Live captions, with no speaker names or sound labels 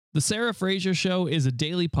The Sarah Fraser Show is a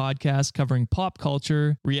daily podcast covering pop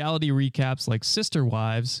culture, reality recaps like Sister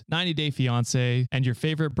Wives, 90 Day Fiancé, and your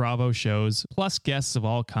favorite Bravo shows, plus guests of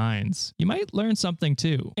all kinds. You might learn something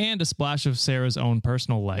too, and a splash of Sarah's own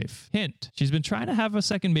personal life. Hint, she's been trying to have a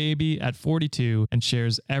second baby at 42 and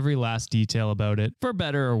shares every last detail about it, for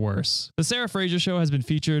better or worse. The Sarah Fraser Show has been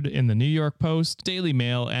featured in the New York Post, Daily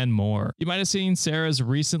Mail, and more. You might have seen Sarah's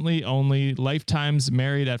recently only Lifetime's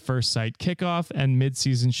Married at First Sight kickoff and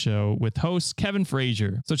mid-season show with host Kevin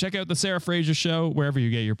Frazier. So check out the Sarah Fraser Show wherever you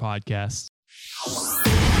get your podcasts. Do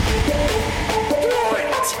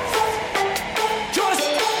it! Just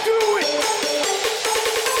do it!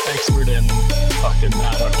 Expert in fucking,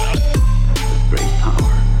 I don't know. Great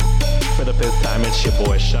power. For the fifth time, it's your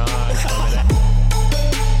boy Sean.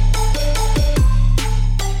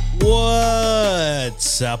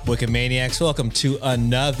 What's up, Wikimaniacs? Welcome to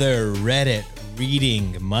another Reddit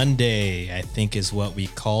Reading Monday, I think is what we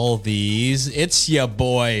call these. It's your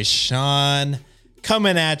boy Sean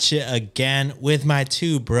coming at you again with my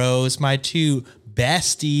two bros, my two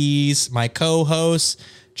besties, my co-hosts,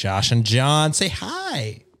 Josh and John. Say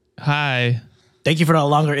hi. Hi. Thank you for that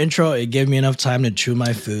longer intro. It gave me enough time to chew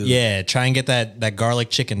my food. Yeah, try and get that garlic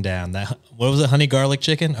chicken down. That, what was it, honey garlic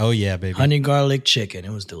chicken? Oh yeah, baby. Honey garlic chicken.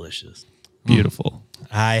 It was delicious. Beautiful.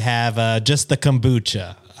 I have just the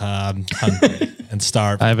kombucha. Hungry and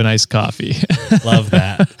starved. I have an iced coffee. Love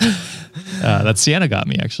that. That Sienna got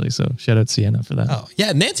me, actually. So shout out Sienna for that. Oh,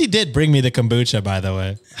 yeah. Nancy did bring me the kombucha, by the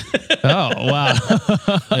way. Oh, wow.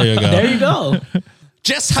 There you go. There you go.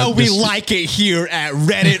 Just how we like it here at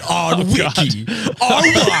Reddit on Wiki. Our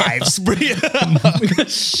wives.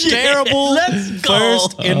 Terrible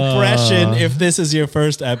first impression. If this is your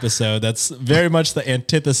first episode, that's very much the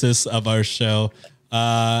antithesis of our show.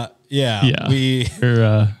 Yeah.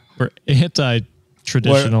 We're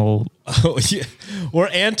anti-traditional. We're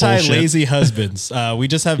anti-lazy husbands. We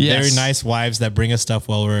just have very nice wives that bring us stuff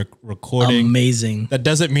while we're recording. Amazing. That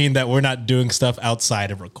doesn't mean that we're not doing stuff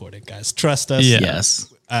outside of recording, guys. Trust us. Yeah.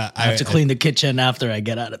 Yes. I have to clean the kitchen after I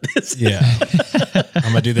get out of this. Yeah.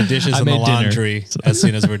 I'm going to do the dishes and the made dinner, laundry as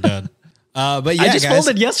soon as we're done. But yeah, I just guys,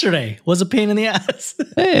 folded yesterday. Was a pain in the ass.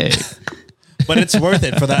 Hey. but it's worth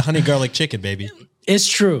it for that honey garlic chicken, baby. It's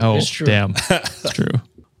true. Oh, it's true. damn. It's true.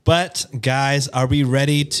 But guys, are we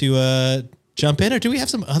ready to jump in, or do we have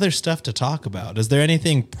some other stuff to talk about? Is there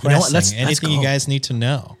anything pressing? know what? Let's Anything you go. guys need to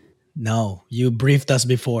know? No, you briefed us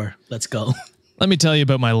before. Let's go. Let me tell you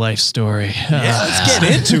about my life story. Yeah, let's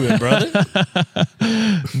get into it, brother.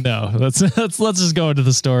 No, let's just go into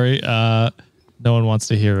the story. No one wants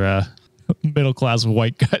to hear middle class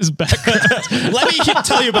white guys back. Let me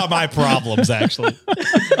tell you about my problems, actually,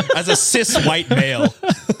 as a cis white male.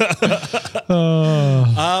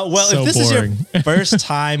 Well, so if this boring. is your first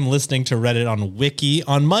time listening to Reddit on Wiki,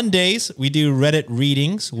 on Mondays, we do Reddit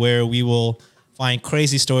readings where we will find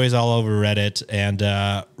crazy stories all over Reddit and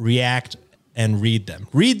react and read them.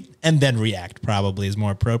 Read and then react probably is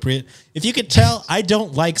more appropriate. If you could tell, I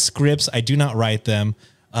don't like scripts. I do not write them.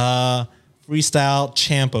 Freestyle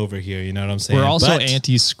champ over here, you know what I'm saying? We're also But-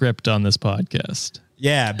 anti-script on this podcast.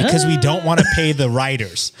 Yeah, because we don't want to pay the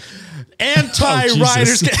writers.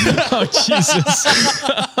 Anti-writers. Oh, Jesus.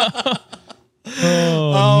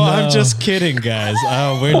 I'm just kidding, guys.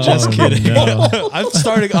 Oh, we're just kidding. no. I'm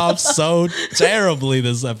starting off so terribly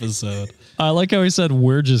this episode. I like how he said,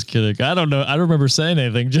 we're just kidding. I don't know. I don't remember saying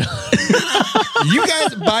anything, John. You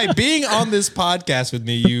guys, by being on this podcast with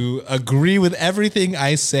me, you agree with everything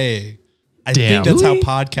I say. I Damn. think that's how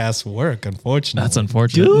podcasts work, unfortunately. That's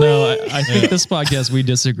unfortunate. No, I think this podcast, we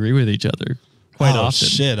disagree with each other quite Oh, often.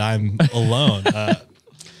 shit, I'm alone.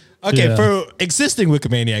 Okay, Yeah. for existing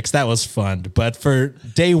Wikimaniacs, that was fun. But for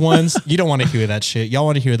day ones, you don't want to hear that shit. Y'all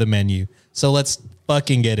want to hear the menu. So let's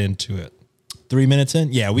fucking get into it. 3 minutes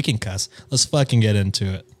in? Yeah, we can cuss. Let's fucking get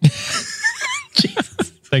into it.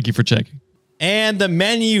 Thank you for checking. And the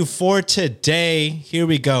menu for today, here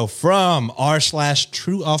we go. From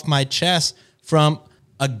r/true off my chest, from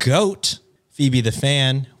a goat, Phoebe the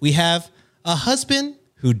fan, we have a husband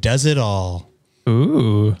who does it all.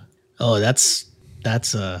 Ooh. Oh, that's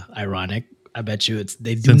ironic. I bet you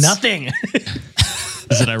they do Since- nothing.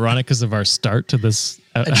 Is it ironic because of our start to this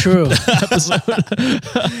True.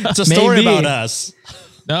 It's a story Maybe. about us.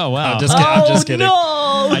 Oh, wow. I'm just kidding. No.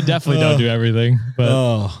 I definitely don't do everything, but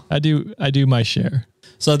Oh. I do my share.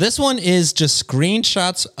 So this one is just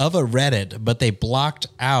screenshots of a Reddit, but they blocked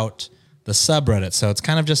out the subreddit. So it's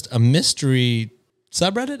kind of just a mystery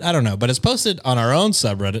subreddit. I don't know, but it's posted on our own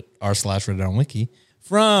subreddit, r/Reddit on Wiki,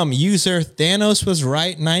 from user Thanos was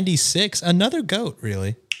right 96. Another goat,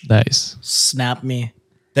 really. Nice. Snap me.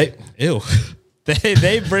 Ew.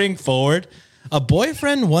 They bring forward a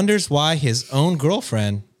boyfriend wonders why his own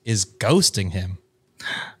girlfriend is ghosting him.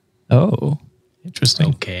 Oh, interesting.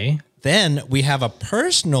 Okay. Then we have a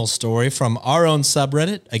personal story from our own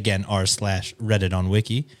subreddit, again, r/Reddit on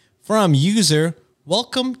Wiki, from user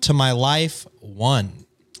Welcome to My Life 1.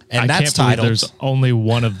 And I that's can't believe titled, there's only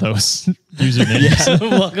one of those usernames.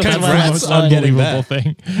 Welcome to my Congrats life. on getting Unbelievable that.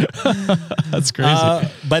 thing. That's crazy.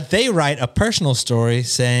 But they write a personal story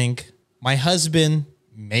saying, my husband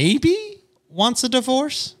maybe wants a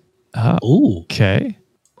divorce. Ooh. Okay.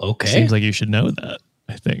 Okay. Seems like you should know that,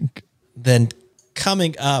 I think. Then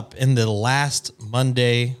coming up in the last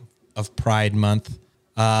Monday of Pride Month,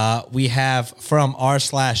 we have from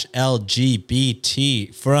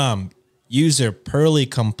r/LGBT from user Pearly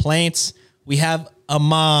Complaints. We have a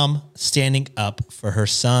mom standing up for her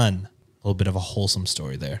son. A little bit of a wholesome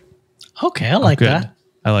story there. Okay, I like Good. that.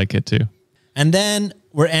 I like it too. And then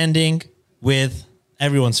we're ending with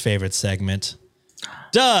everyone's favorite segment.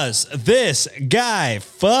 Does this guy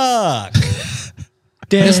fuck?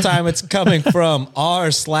 This time it's coming from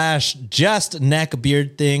r/just neck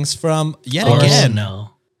beard things from yet Or again. no.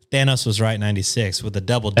 Thanos was right 96 with a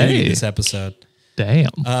double duty Hey. this episode.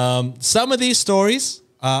 Damn. Some of these stories,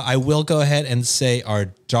 I will go ahead and say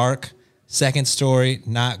are dark. Second story,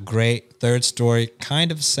 not great. Third story,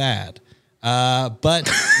 kind of sad.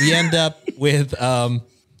 But we end up with,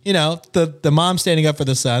 the mom standing up for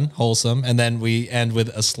the son, wholesome. And then we end with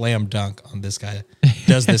a slam dunk on this guy.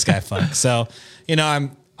 Does this guy fuck? So,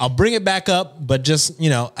 I'll bring it back up, but just,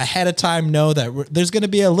 ahead of time, know that there's going to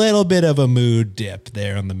be a little bit of a mood dip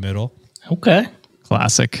there in the middle. Okay.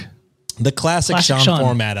 Classic. The classic Classic Sean Sean.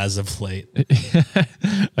 format as of late.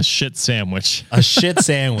 A shit sandwich. A shit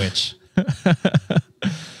sandwich.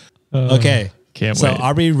 Okay. Can't so wait.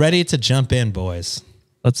 are we ready to jump in, boys?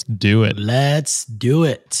 Let's do it. Let's do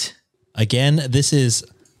it. Again, this is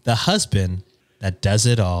the husband that does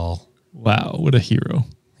it all. Wow, what a hero.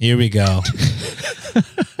 Here we go.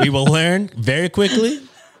 We will learn very quickly.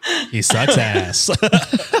 He sucks ass.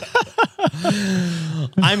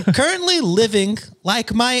 I'm currently living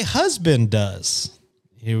like my husband does.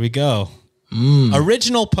 Here we go.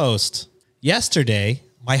 Original post. Yesterday,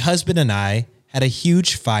 my husband and I had a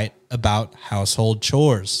huge fight about household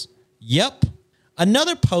chores. Yep.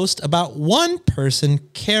 Another post about one person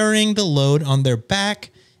carrying the load on their back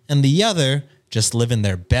and the other just living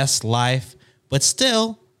their best life, but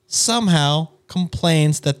still somehow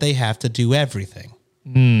complains that they have to do everything.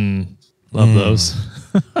 Love those.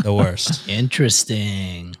 The worst.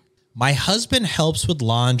 Interesting. My husband helps with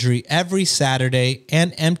laundry every Saturday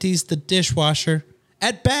and empties the dishwasher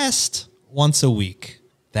at best once a week.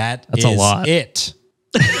 That's a lot. It.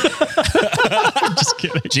 Just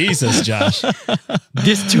kidding. Jesus, Josh.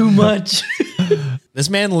 This too much. This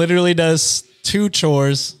man literally does 2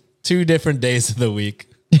 chores, 2 different days of the week,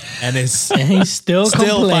 and is And he still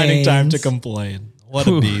finding time to complains. complain. What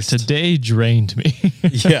a Whew, beast. today drained me.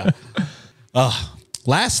 Yeah.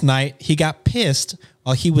 Last night, he got pissed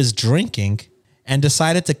while he was drinking and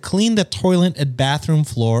decided to clean the toilet and bathroom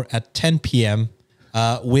floor at 10 p.m.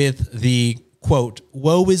 With the, quote,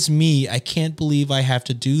 woe is me, I can't believe I have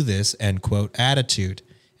to do this, end quote, attitude.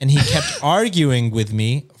 And he kept arguing with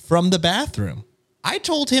me from the bathroom. I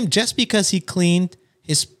told him just because he cleaned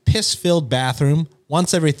his piss-filled bathroom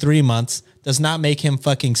once every 3 months does not make him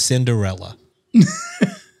fucking Cinderella.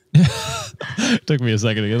 Took me a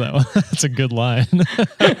second to get that one. That's a good line.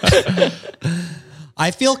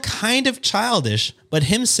 I feel kind of childish, but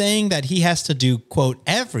him saying that he has to do, quote,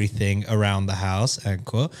 everything around the house, end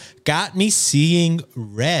quote, got me seeing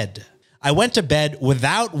red. I went to bed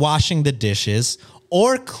without washing the dishes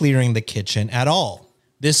or clearing the kitchen at all.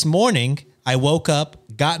 This morning, I woke up,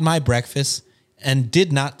 got my breakfast, and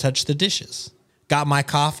did not touch the dishes. Got my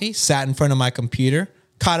coffee, sat in front of my computer,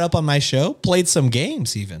 caught up on my show, played some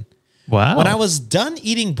games even. Wow. When I was done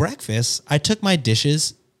eating breakfast, I took my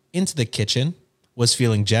dishes into the kitchen, was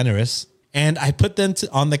feeling generous, and I put them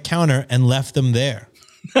on the counter and left them there.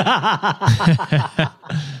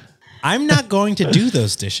 I'm not going to do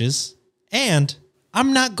those dishes, and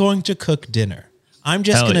I'm not going to cook dinner. I'm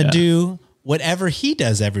just Hell going to yeah. do whatever he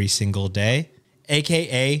does every single day,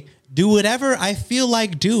 aka do whatever I feel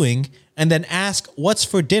like doing and then ask what's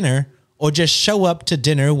for dinner or just show up to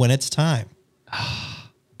dinner when it's time.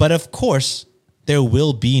 But of course, there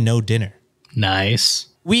will be no dinner. Nice.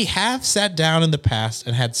 We have sat down in the past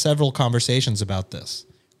and had several conversations about this.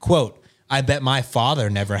 Quote, I bet my father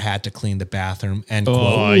never had to clean the bathroom, end Oh,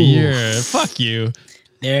 quote. yeah. Fuck you.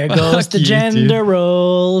 There goes the you, gender dude.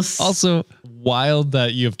 roles. Also, wild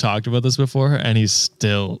that you've talked about this before and he's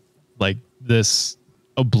still like this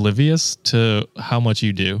oblivious to how much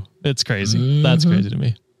you do. It's crazy. That's crazy to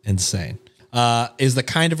me. Insane. Is the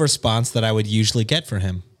kind of response that I would usually get for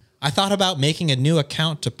him. I thought about making a new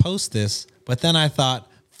account to post this, but then I thought,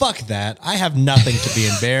 fuck that. I have nothing to be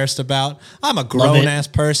embarrassed about. I'm a grown-ass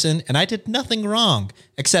person, and I did nothing wrong,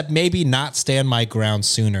 except maybe not stand my ground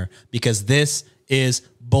sooner, because this is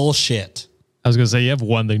bullshit. I was going to say, you have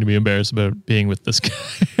one thing to be embarrassed about, being with this guy.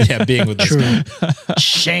 Yeah, being with this guy.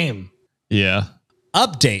 Shame. Yeah.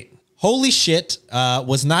 Update. Holy shit,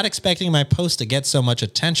 was not expecting my post to get so much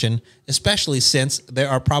attention, especially since there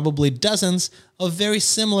are probably dozens of very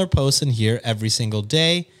similar posts in here every single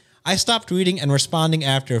day. I stopped reading and responding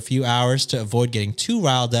after a few hours to avoid getting too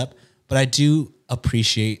riled up, but I do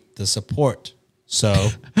appreciate the support. So,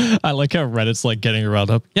 I like how Reddit's like getting riled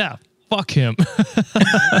up. Yeah, fuck him.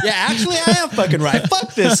 yeah, actually, I am fucking right.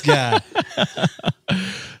 Fuck this guy.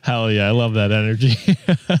 Hell yeah, I love that energy.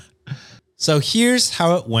 So here's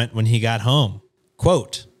how it went when he got home.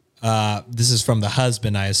 Quote, this is from the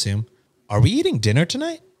husband, I assume. Are we eating dinner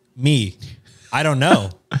tonight? Me. I don't know.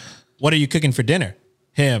 What are you cooking for dinner?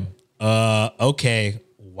 Him. Okay.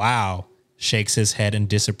 Wow. Shakes his head in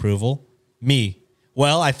disapproval. Me.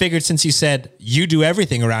 Well, I figured since you said you do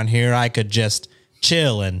everything around here, I could just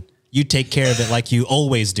chill and you take care of it like you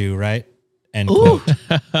always do, right? End quote.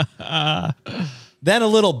 Then a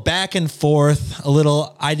little back and forth, a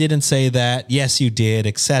little, I didn't say that, yes, you did,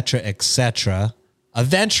 etc., etc.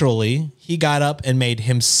 Eventually, he got up and made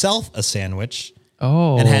himself a sandwich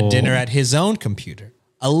and had dinner at his own computer.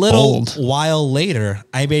 A little while later,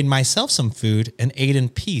 I made myself some food and ate in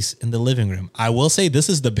peace in the living room. I will say this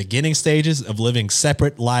is the beginning stages of living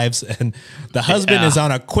separate lives, and the husband is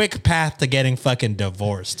on a quick path to getting fucking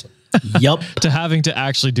divorced. Yup. To having to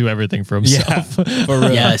actually do everything for himself. Yeah, for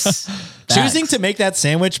real. Yes. Choosing to make that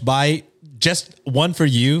sandwich by just one for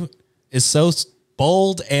you is so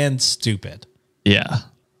bold and stupid. Yeah.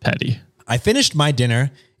 Petty. I finished my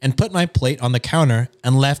dinner and put my plate on the counter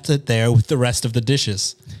and left it there with the rest of the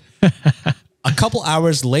dishes. A couple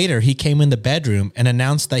hours later, he came in the bedroom and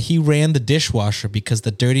announced that he ran the dishwasher because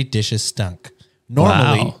the dirty dishes stunk.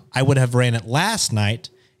 Normally, Wow. I would have ran it last night,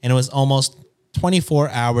 and it was almost 24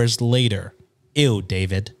 hours later. Ew,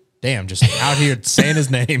 David. Damn, just out here saying his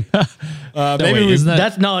name. Wait, isn't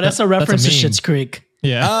that- That's a reference to meme. Schitt's Creek.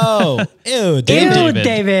 Yeah. Oh, ew, David. Ew,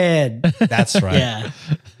 David. That's right. Yeah.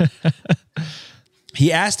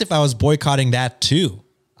 He asked if I was boycotting that too.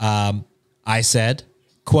 I said,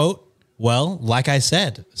 quote, well, like I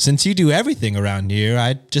said, since you do everything around here,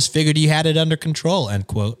 I just figured you had it under control, end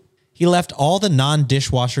quote. He left all the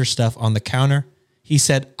non-dishwasher stuff on the counter. He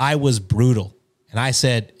said I was brutal. And I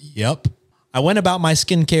said, yep. I went about my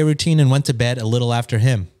skincare routine and went to bed a little after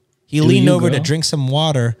him. He leaned over to drink some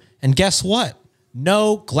water, and guess what?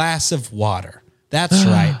 No glass of water. That's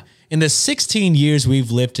right. In the 16 years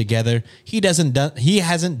we've lived together, he hasn't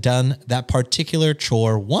done that particular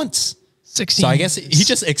chore once. 16. So I guess he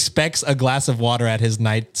just expects a glass of water at his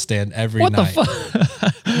nightstand every What the night.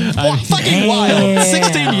 fuck? Fucking wild.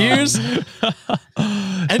 16 years.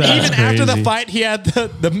 And That's even after the crazy. fight, he had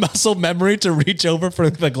the muscle memory to reach over for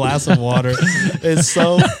the glass of water. It's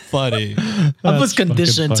so funny. I was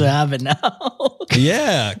conditioned to funny. have it now.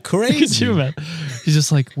 Yeah, crazy. Could you, man? He's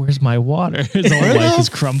just like, where's my water? His whole life is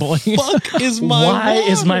crumbling. Fuck is my Why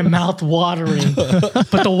is water? my mouth watering?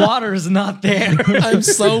 But the water is not there. I'm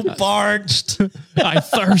so parched. I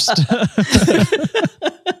thirst.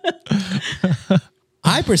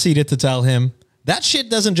 I proceeded to tell him that shit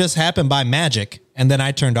doesn't just happen by magic, and then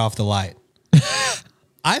I turned off the light.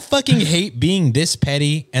 I fucking hate being this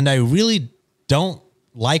petty, and I really don't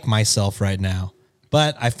like myself right now.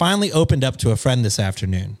 But I finally opened up to a friend this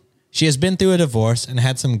afternoon. She has been through a divorce and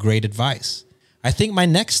had some great advice. I think my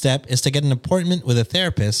next step is to get an appointment with a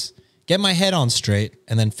therapist, get my head on straight,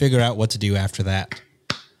 and then figure out what to do after that.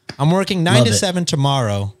 I'm working 9 Love to it. 7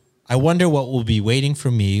 tomorrow. I wonder what will be waiting for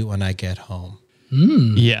me when I get home.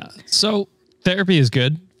 Yeah. So therapy is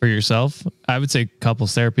good for yourself. I would say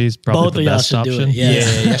couples therapy is probably Both the of y'all best should do option. it. Yeah.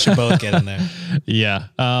 Yeah, you should both get in there. Yeah.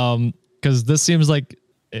 Because this seems like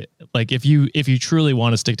if you truly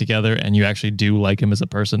want to stick together and you actually do like him as a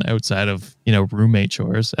person outside of, roommate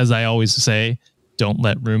chores, as I always say, don't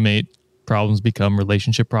let roommate problems become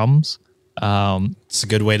relationship problems. It's a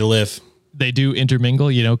good way to live. They do intermingle,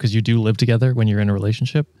 because you do live together when you're in a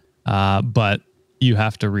relationship. But you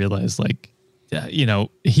have to realize,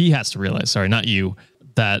 he has to realize, sorry, not you,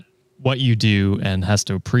 that what you do and has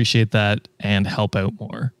to appreciate that and help out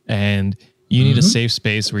more. And you need a safe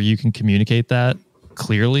space where you can communicate that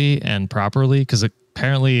clearly and properly, because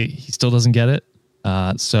apparently he still doesn't get it.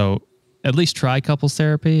 So at least try couples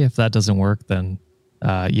therapy. If that doesn't work, then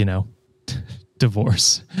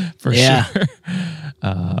divorce for Yeah. sure.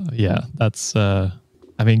 That's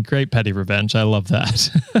great petty revenge. I love that.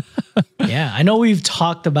 Yeah, I know we've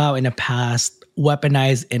talked about in the past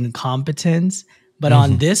weaponized incompetence, but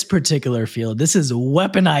on this particular field, this is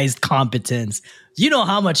weaponized competence. You know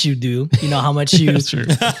how much you do. You know how much you. That's true.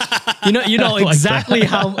 You know like exactly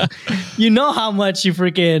how. You know how much you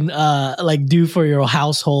freaking do for your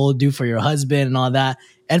household, do for your husband, and all that.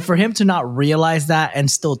 And for him to not realize that and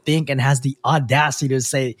still think and has the audacity to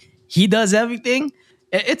say he does everything.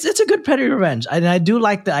 It's a good petty revenge. And I do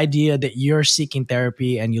like the idea that you're seeking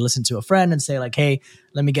therapy and you listen to a friend and say like, hey,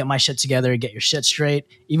 let me get my shit together, get your shit straight,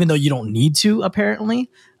 even though you don't need to apparently.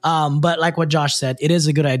 But like what Josh said, it is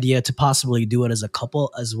a good idea to possibly do it as a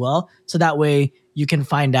couple as well. So that way you can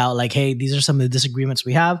find out like, hey, these are some of the disagreements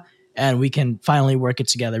we have and we can finally work it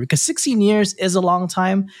together, because 16 years is a long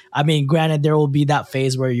time. I mean, granted, there will be that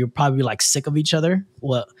phase where you're probably like sick of each other.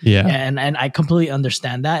 Well, Yeah. and I completely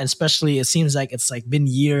understand that. Especially, it seems like it's like been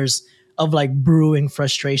years of like brewing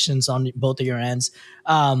frustrations on both of your ends.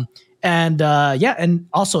 And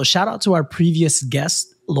also shout out to our previous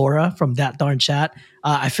guest, Laura from That Darn Chat.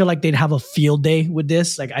 I feel like they'd have a field day with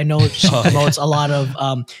this. Like, I know she promotes a lot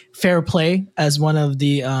of fair play as one of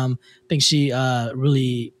the things she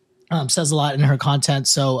really says a lot in her content.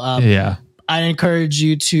 So I encourage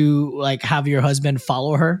you to like have your husband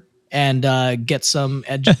follow her and get some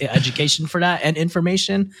education for that and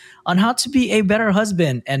information on how to be a better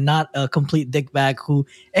husband and not a complete dickbag who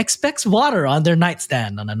expects water on their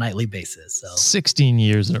nightstand on a nightly basis. So 16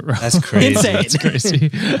 years in a row. That's crazy. Insane. That's crazy.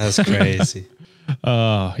 That's crazy.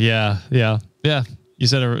 Oh yeah. You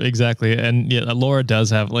said it exactly. And yeah, Laura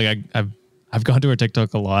does have like I've gone to her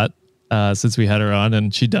TikTok a lot since we had her on,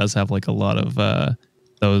 and she does have like a lot of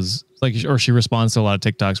those like, or she responds to a lot of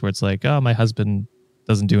TikToks where it's like, oh, my husband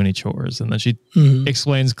doesn't do any chores, and then she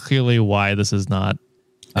explains clearly why this is not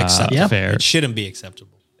fair. It shouldn't be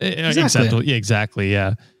acceptable. Acceptable. Yeah, exactly.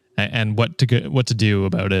 Yeah, and what to do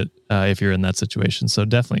about it if you're in that situation. So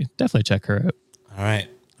definitely check her out. All right.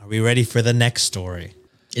 Are we ready for the next story?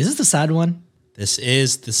 is this the sad one? This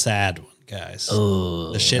is the sad one, guys.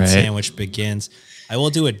 Oh, The shit sandwich begins. I will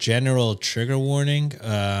do a general trigger warning.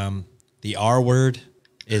 The R word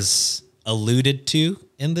is alluded to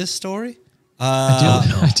in this story.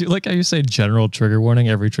 I do like how you say general trigger warning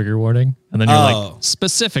every trigger warning, and then you're like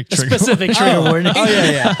specific trigger. specific trigger warning. Oh,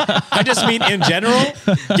 yeah. I just mean in general.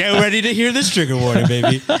 Get ready to hear this trigger warning,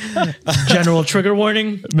 baby. General trigger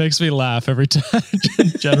warning. It makes me laugh every time.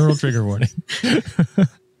 General trigger warning.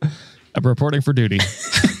 I'm reporting for duty.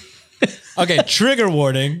 Okay, trigger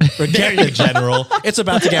warning. Forget the general. It's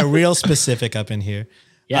about to get real specific up in here.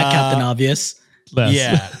 Yeah, Captain Obvious. Less.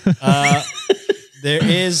 Yeah. There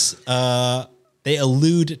is, they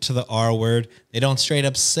allude to the R word. They don't straight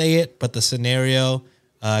up say it, but the scenario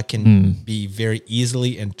can be very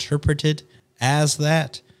easily interpreted as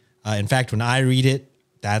that. In fact, when I read it,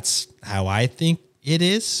 that's how I think it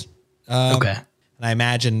is. Okay. And I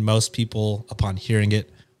imagine most people, upon hearing it,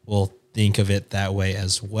 will think of it that way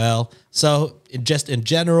as well. So just in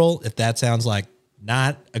general, if that sounds like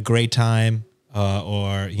not a great time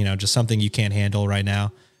or, just something you can't handle right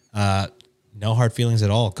now, no hard feelings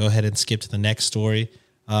at all. Go ahead and skip to the next story.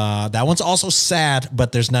 That one's also sad,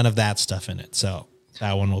 but there's none of that stuff in it. So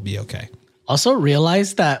that one will be okay. Also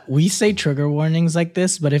realize that we say trigger warnings like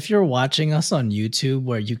this, but if you're watching us on YouTube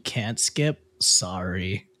where you can't skip,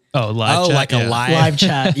 sorry. Oh, live chat. like a live. Live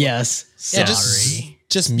chat, yes. Yeah, Sorry.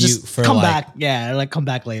 just mute Just for come like, back. Yeah, like come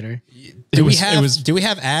back later. Do we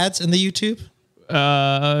have ads in the YouTube?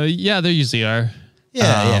 Yeah, there usually are.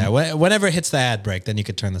 Yeah. Whenever it hits the ad break, then you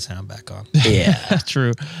could turn the sound back on. Yeah.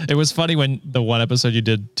 True. It was funny when the one episode you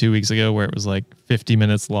did 2 weeks ago where it was like 50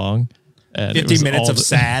 minutes long. And 50 minutes of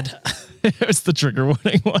sad. It was the trigger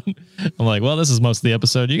warning one. I'm like, well, this is most of the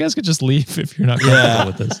episode. You guys could just leave if you're not comfortable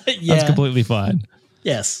with this. Yeah. That's completely fine.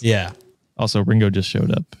 Yes. Yeah. Also, Ringo just showed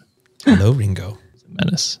up. Hello, Ringo. It's a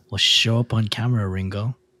menace. We'll show up on camera,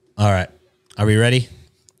 Ringo. All right. Are we ready?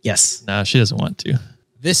 Yes. Nah, she doesn't want to.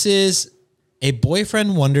 This is a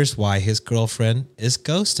boyfriend wonders why his girlfriend is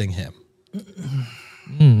ghosting him.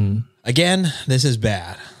 Again, this is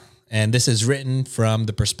bad. And this is written from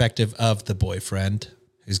the perspective of the boyfriend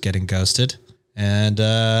who's getting ghosted. And,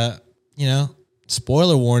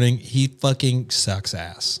 spoiler warning, he fucking sucks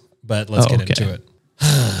ass. But let's get into it.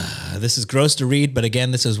 This is gross to read, but again,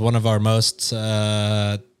 this is one of our most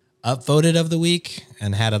upvoted of the week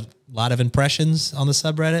and had a lot of impressions on the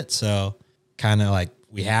subreddit. So kind of like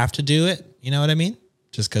we have to do it. You know what I mean?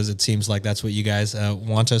 Just because it seems like that's what you guys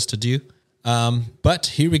want us to do. But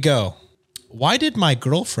here we go. Why did my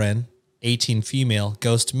girlfriend 18 female,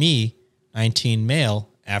 ghost me, 19 male,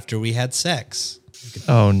 after we had sex.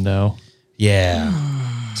 Oh no.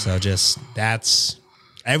 Yeah. So just that's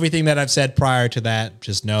everything that I've said prior to that.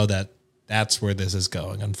 Just know that that's where this is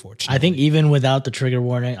going, unfortunately. I think even without the trigger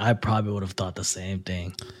warning, I probably would have thought the same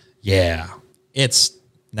thing. Yeah, it's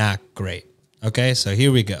not great. Okay, so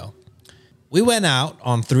here we go. We went out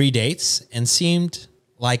on 3 dates and seemed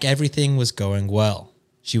like everything was going well.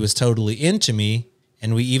 She was totally into me,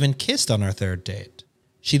 and we even kissed on our 3rd date.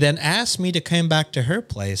 She then asked me to come back to her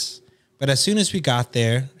place, but as soon as we got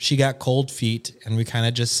there, she got cold feet and we kind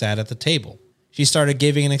of just sat at the table. She started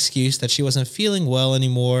giving an excuse that she wasn't feeling well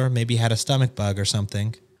anymore, maybe had a stomach bug or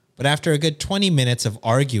something. But after a good 20 minutes of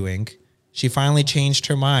arguing, she finally changed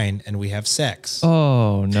her mind and we have sex.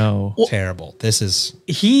 Oh no. Terrible. This is,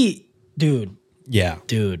 Dude, yeah,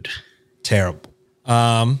 terrible.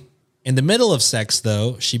 In the middle of sex,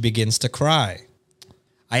 though, she begins to cry.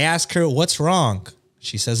 I ask her, what's wrong?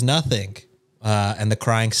 She says nothing. And the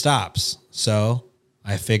crying stops. So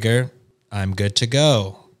I figure I'm good to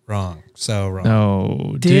go. Wrong. So wrong.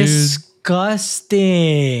 No, dude.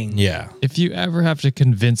 disgusting. Yeah. If you ever have to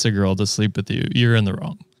convince a girl to sleep with you, you're in the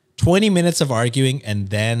wrong. 20 minutes of arguing and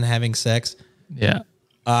then having sex. Yeah.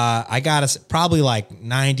 I got probably like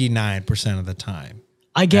 99% of the time.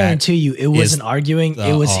 I guarantee you, it wasn't is arguing. the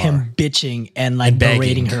It was R. him bitching and like And begging.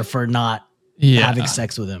 berating her for not Yeah. having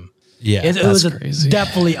sex with him. Yeah. It was crazy.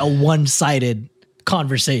 definitely a one-sided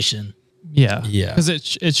conversation. Yeah. Yeah. Because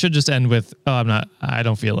it should just end with, oh, I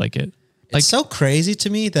don't feel like it. It's so crazy to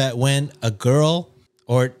me that when a girl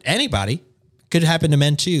or anybody, could happen to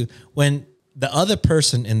men too, when the other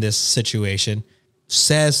person in this situation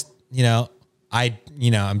says, I'm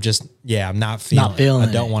not feeling it.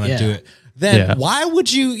 I don't it, want to yeah. do it. Then Yeah. why would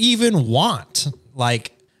you even want,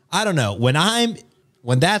 like, I don't know,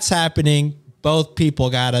 when that's happening, both people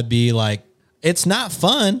gotta be like, it's not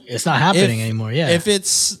fun. It's not happening anymore. Yeah. If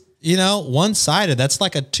it's, one-sided, that's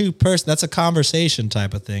like a two-person, that's a conversation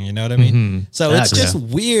type of thing. You know what I mean? So it's just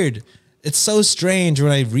weird. It's so strange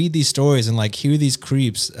when I read these stories and like hear these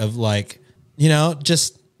creeps of like,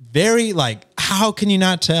 just very like, how can you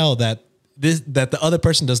not tell that the other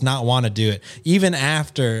person does not want to do it? Even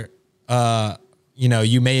after,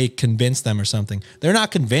 you may convince them or something. They're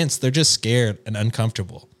not convinced. They're just scared and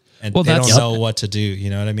uncomfortable. And they don't know what to do.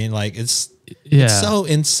 You know what I mean? Like it's so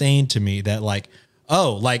insane to me that like,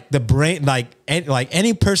 like the brain, like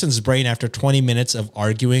any person's brain after 20 minutes of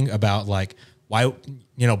arguing about like why,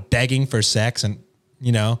 begging for sex and,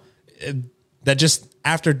 that just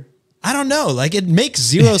after, I don't know, like it makes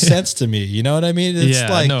zero sense to me. You know what I mean?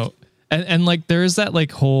 It's no. And like, there is that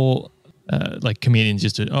like whole, like comedians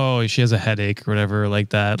used to, she has a headache or whatever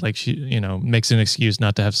like that. Like she, makes an excuse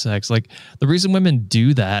not to have sex. Like the reason women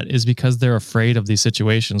do that is because they're afraid of these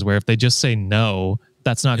situations where if they just say no,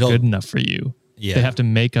 that's not good enough for you. Yeah. They have to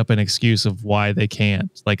make up an excuse of why they can't.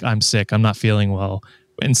 Like, I'm sick, I'm not feeling well,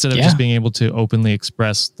 instead of just being able to openly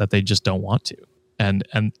express that they just don't want to. And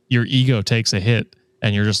your ego takes a hit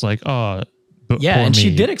and you're just like, yeah, and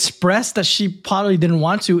she did express that she probably didn't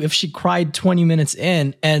want to if she cried 20 minutes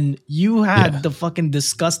in, and you had the fucking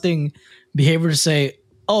disgusting behavior to say,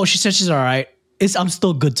 she said she's all right. I'm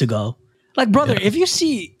still good to go. Like, brother, if you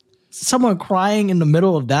see someone crying in the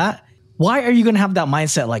middle of that, why are you going to have that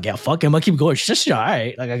mindset? Like, yeah, fuck him, I'll keep going. She said she's all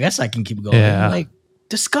right. Like, I guess I can keep going. Yeah. Like,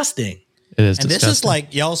 disgusting. It is and disgusting. this is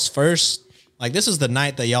like y'all's first, like this is the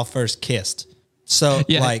night that y'all first kissed. So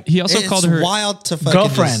like he also called her wild to fucking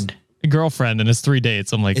Girlfriend. girlfriend, and it's 3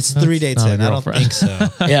 dates. I'm like, It's 3 dates in. I don't think so.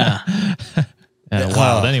 Yeah.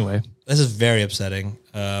 Wild. Anyway, This is very upsetting.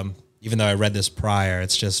 Even though I read this prior,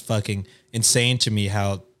 it's just fucking insane to me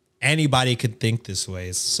how anybody could think this way.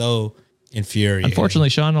 It's so infuriating. unfortunately,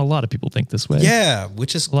 Sean, a lot of people think this way. Yeah,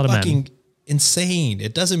 which is lot of men. fucking insane.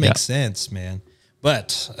 It doesn't make sense, man.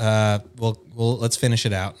 But we'll let's finish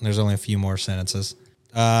it out. There's only a few more sentences.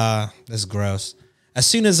 This is gross. As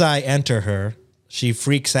soon as I enter her, she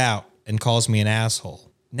freaks out and calls me an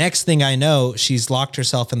asshole. Next thing I know, she's locked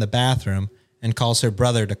herself in the bathroom and calls her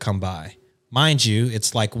brother to come by. Mind you,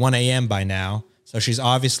 it's like 1 a.m. by now, so she's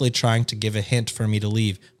obviously trying to give a hint for me to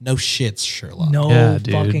leave. No shits, Sherlock. No Yeah,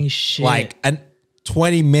 dude. fucking shit. Like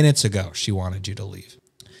 20 minutes ago, she wanted you to leave.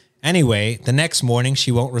 Anyway, the next morning,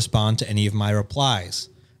 she won't respond to any of my replies.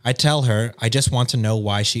 I tell her I just want to know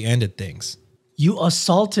why she ended things. You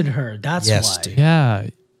assaulted her. That's Yes, why. dude. Yeah.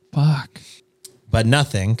 Fuck.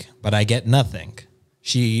 But I get nothing.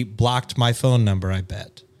 She blocked my phone number, I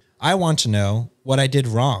bet. I want to know what I did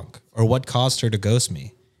wrong or what caused her to ghost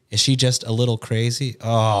me. Is she just a little crazy?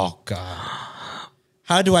 Oh, God.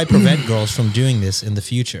 How do I prevent girls from doing this in the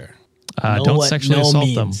future? Know Don't what sexually no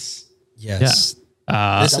assault them. means. Yes.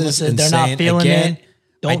 This Someone is says insane. they're not feeling Again, it.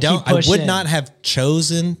 Don't keep I would pushing. not have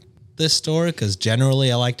chosen this story because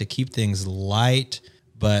generally I like to keep things light,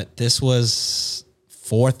 but this was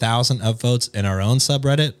 4,000 upvotes in our own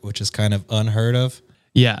subreddit, which is kind of unheard of.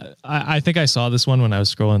 Yeah, I think I saw this one when I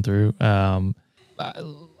was scrolling through.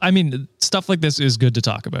 I mean, stuff like this is good to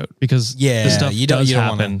talk about because Yeah, this stuff you don't does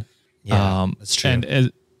wanna- happen. Yeah, that's true.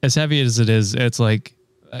 And as heavy as it is, it's like,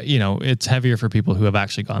 it's heavier for people who have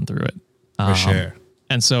actually gone through it. For sure.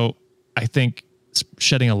 And so I think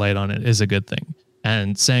shedding a light on it is a good thing.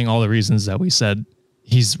 And saying all the reasons that we said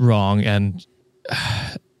he's wrong. And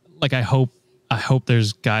like, I hope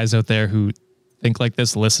there's guys out there who think like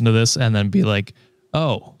this, listen to this, and then be like,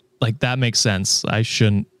 oh, like that makes sense. I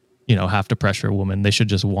shouldn't, have to pressure a woman. They should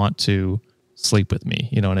just want to sleep with me.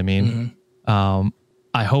 You know what I mean?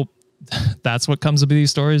 I hope that's what comes of these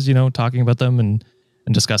stories, talking about them and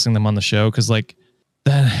discussing them on the show. Cause like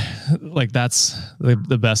that's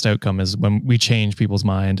the best outcome is when we change people's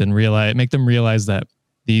mind and make them realize that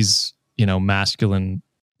these, masculine,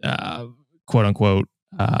 quote unquote,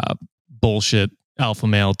 bullshit alpha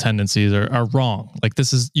male tendencies are wrong. Like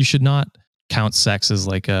you should not count sex as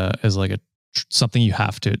like a something you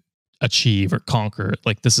have to achieve or conquer.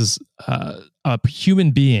 Like this is a human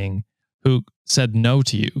being who said no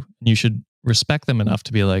to you. You should respect them enough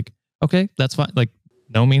to be like, okay, that's fine. Like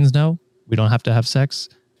no means no. We don't have to have sex.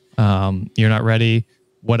 You're not ready,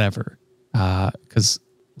 whatever. Cause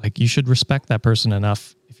like you should respect that person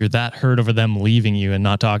enough. If you're that hurt over them leaving you and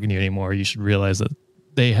not talking to you anymore, you should realize that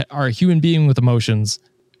they are a human being with emotions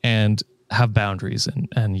and have boundaries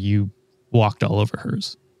and you walked all over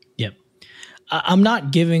hers. Yep. I'm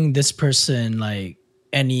not giving this person like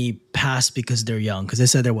any pass because they're young. Cause they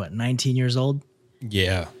said they're 19 years old.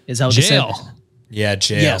 Yeah. Is that what they said? Jail. Yeah,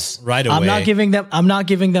 jail. Yes. Right away. I'm not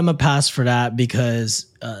giving them a pass for that because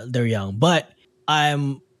they're young, but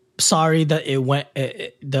I'm sorry that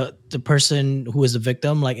the person who is a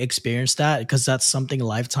victim like experienced that because that's something a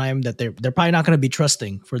lifetime that they're probably not going to be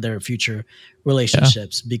trusting for their future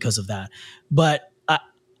relationships because of that. But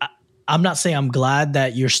I'm not saying I'm glad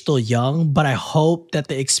that you're still young, but I hope that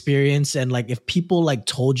the experience and like if people like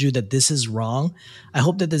told you that this is wrong, I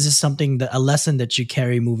hope that this is something a lesson that you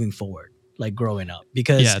carry moving forward, like growing up.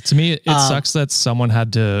 Because yeah, to me, it sucks that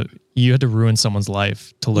you had to ruin someone's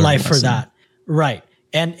life to learn life for that. Right.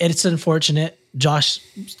 And it's unfortunate. Josh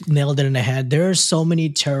nailed it in the head. There are so many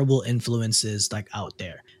terrible influences like out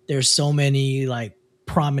there. There's so many like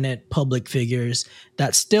prominent public figures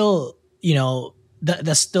that still,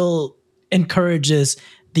 that still encourages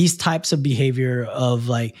these types of behavior of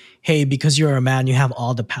like, hey, because you're a man, you have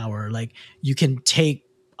all the power. Like you can take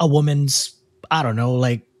a woman's, I don't know,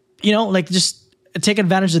 like, like just take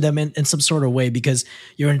advantage of them in some sort of way because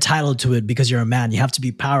you're entitled to it because you're a man. You have to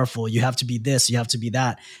be powerful. You have to be this, you have to be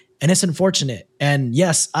that. And it's unfortunate. And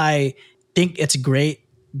yes, I think it's great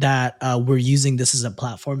that we're using this as a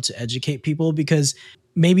platform to educate people because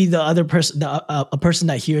maybe the other person, a person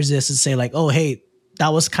that hears this and say like, oh, hey, that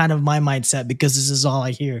was kind of my mindset because this is all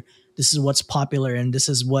I hear. This is what's popular and this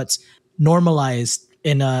is what's normalized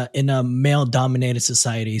in a male dominated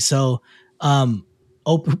society. So,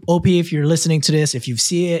 OP, if you're listening to this, if you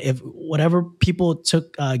see it, if whatever people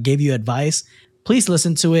gave you advice, please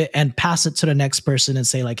listen to it and pass it to the next person and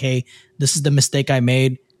say like, hey, this is the mistake I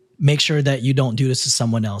made. Make sure that you don't do this to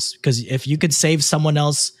someone else. Because if you could save someone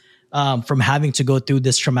else from having to go through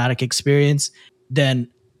this traumatic experience, then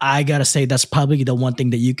I got to say that's probably the one thing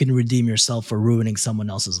that you can redeem yourself for ruining someone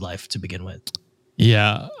else's life to begin with.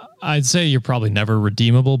 Yeah, I'd say you're probably never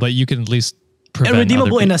redeemable, but you can at least prevent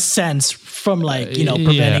redeemable other in a sense from like,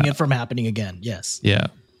 preventing it from happening again. Yes. Yeah.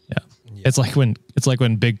 It's like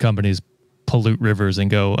when big companies pollute rivers and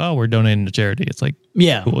go, oh, we're donating to charity. It's like,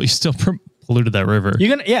 yeah, cool, you still polluted that river.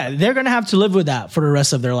 They're gonna have to live with that for the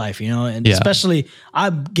rest of their life, and especially I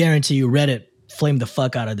guarantee you Reddit flamed the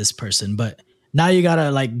fuck out of this person, but now you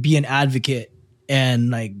gotta like be an advocate and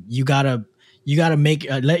like you gotta make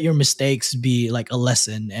let your mistakes be like a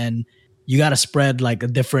lesson, and you gotta spread like a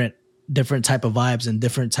different type of vibes and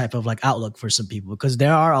different type of like outlook for some people, because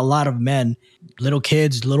there are a lot of men, little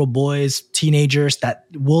kids, little boys, teenagers that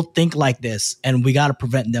will think like this, and we got to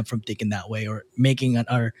prevent them from thinking that way or making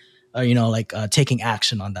taking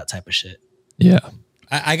action on that type of shit. Yeah.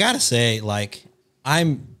 I gotta say, like,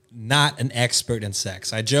 I'm not an expert in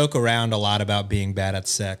sex. I joke around a lot about being bad at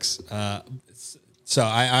sex. So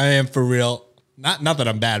I am for real, not that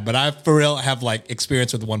I'm bad, but I for real have like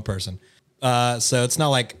experience with one person. So it's not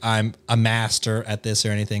like I'm a master at this or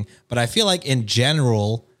anything, but I feel like in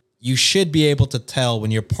general, you should be able to tell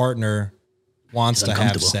when your partner wants to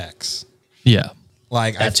have sex. Yeah.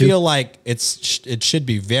 Like, I That too. feel like it should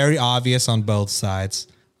be very obvious on both sides.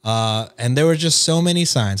 And there were just so many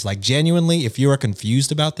signs. Like, genuinely, if you are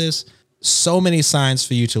confused about this, so many signs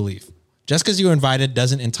for you to leave. Just because you were invited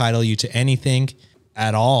doesn't entitle you to anything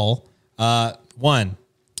at all. One,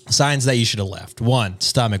 signs that you should have left. One,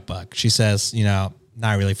 stomach bug. She says, not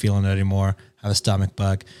really feeling it anymore. Have a stomach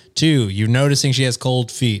bug. Two, you're noticing she has cold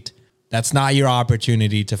feet. That's not your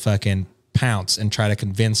opportunity to fucking pounce and try to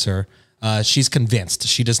convince her. She's convinced.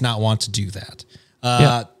 She does not want to do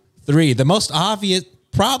that. Three,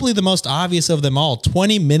 probably the most obvious of them all,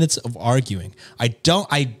 20 minutes of arguing.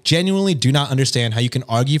 I genuinely do not understand how you can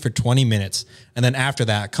argue for 20 minutes and then after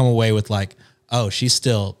that come away with like, oh, she's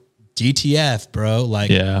still DTF, bro.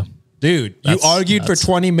 Like, dude, you argued for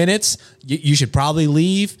 20 minutes. You should probably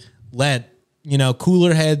leave. Let,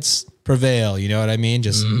 cooler heads prevail. You know what I mean?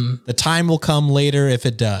 Just the time will come later if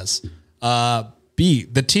it does. B,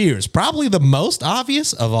 the tears, probably the most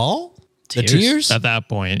obvious of all. The tears At that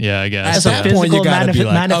point, I guess. As a that point, physical you gotta be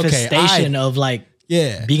like, manifestation okay, of like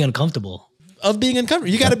being uncomfortable. of being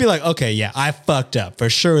uncomfortable. You got to be like, okay, yeah, I fucked up. For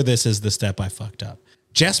sure, this is the step I fucked up.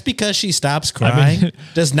 Just because she stops crying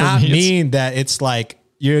does not mean that it's like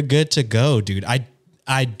you're good to go, dude.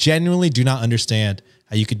 I genuinely do not understand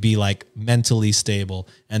how you could be like mentally stable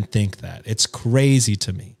and think that. It's crazy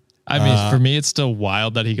to me. I mean, for me, it's still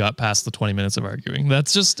wild that he got past the 20 minutes of arguing.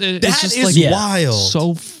 That's just, it's just is like wild.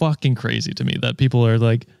 so fucking crazy to me that people are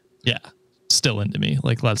like, still into me.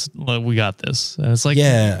 Like, we got this. And it's like,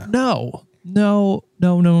 no. And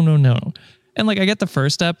like, I get the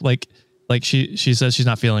first step. Like she says she's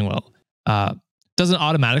not feeling well. Doesn't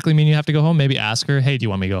automatically mean you have to go home. Maybe ask her, hey, do you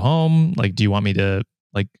want me to go home? Like, do you want me to,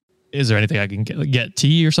 like, is there anything I can get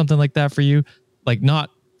tea or something like that for you? Like,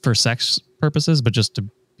 not for sex purposes, but just to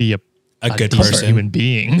be a good decent person, human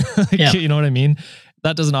being. You know what I mean?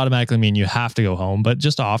 That doesn't automatically mean you have to go home, but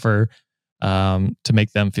just offer to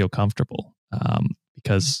make them feel comfortable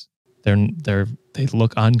because they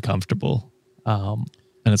look uncomfortable, and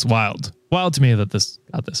it's wild to me that this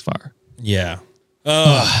got this far. Yeah.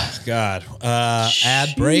 Oh God.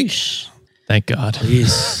 Ad break. Thank God.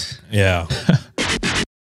 Please. Yeah.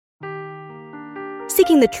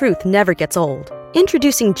 Seeking the truth never gets old.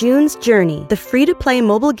 Introducing June's Journey, the free-to-play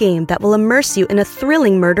mobile game that will immerse you in a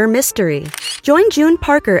thrilling murder mystery. Join June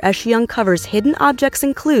Parker as she uncovers hidden objects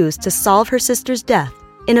and clues to solve her sister's death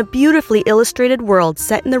in a beautifully illustrated world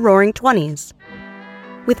set in the Roaring 20s.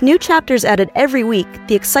 With new chapters added every week,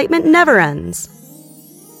 the excitement never ends.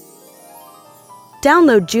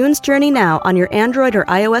 Download June's Journey now on your Android or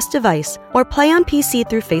iOS device or play on PC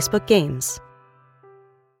through Facebook Games.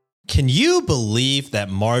 Can you believe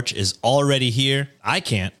that March is already here? I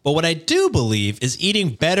can't. But what I do believe is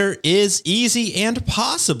eating better is easy and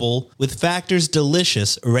possible with Factor's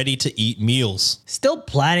delicious, ready-to-eat meals. Still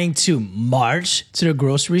planning to march to the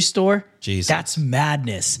grocery store? Jesus. That's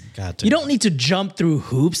madness. God damn. You don't need to jump through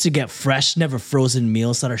hoops to get fresh, never frozen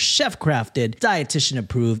meals that are chef crafted, dietitian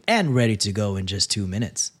approved, and ready to go in just 2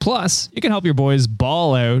 minutes. Plus, you can help your boys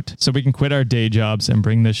ball out so we can quit our day jobs and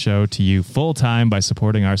bring this show to you full time by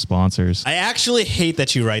supporting our sponsors. I actually hate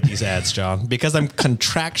that you write these ads, John, because I'm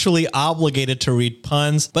contractually obligated to read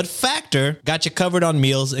puns, but Factor got you covered on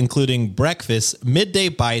meals including breakfast, midday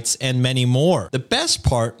bites, and many more. The best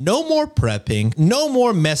part, no more prepping, no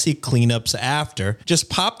more messy cleanups after. Just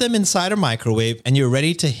pop them inside a microwave and you're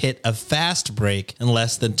ready to hit a fast break in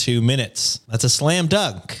less than 2 minutes. That's a slam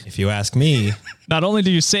dunk, if you ask me. Not only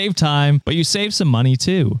do you save time, but you save some money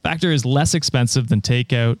too. Factor is less expensive than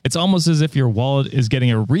takeout. It's almost as if your wallet is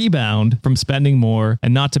getting a rebound from spending more,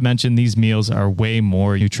 and not to mention these meals are way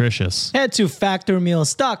more nutritious. Head to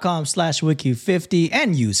factormeals.com/wiki50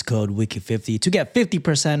 and use code wiki50 to get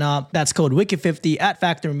 50% off. That's code wiki50 at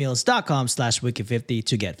factormeals.com/wiki50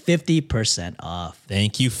 to get 50% off.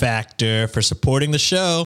 Thank you, Factor, for supporting the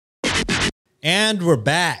show. And we're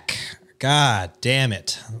back. God damn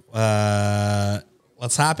it.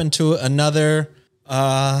 Let's hop into another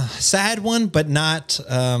sad one, but not,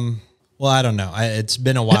 well, I don't know. It's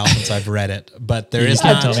been a while since I've read it, but there You is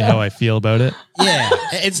can't not. tell me how I feel about it. Yeah,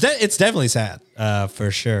 it's definitely sad,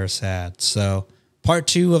 for sure sad. So part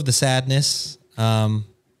 2 of the sadness,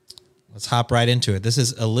 let's hop right into it. This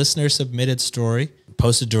is a listener submitted story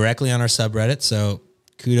posted directly on our subreddit. So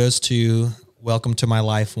kudos to Welcome to My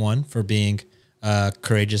Life One for being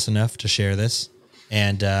courageous enough to share this.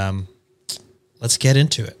 And let's get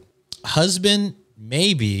into it. Husband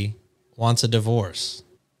maybe wants a divorce.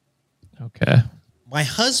 Okay. My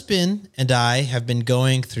husband and I have been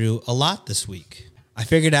going through a lot this week. I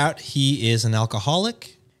figured out he is an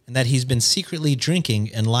alcoholic and that he's been secretly drinking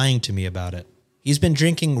and lying to me about it. he's been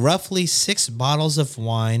drinking roughly 6 bottles of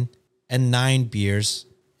wine and 9 beers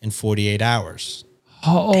in 48 hours.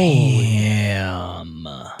 Oh, Damn.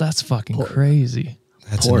 that's fucking crazy.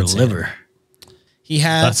 That's Poor insane. liver. He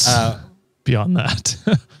had, That's beyond that.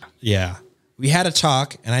 yeah. We had a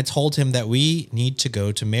talk, and I told him that we need to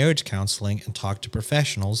go to marriage counseling and talk to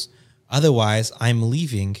professionals. Otherwise, I'm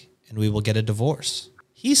leaving and we will get a divorce.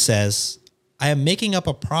 He says, I am making up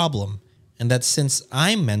a problem, and that since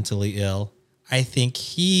I'm mentally ill, I think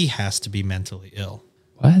he has to be mentally ill.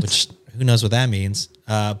 What? Which, who knows what that means.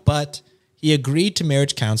 But he agreed to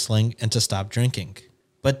marriage counseling and to stop drinking.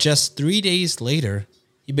 But just 3 days later,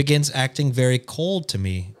 he begins acting very cold to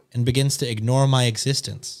me and begins to ignore my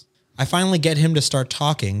existence. I finally get him to start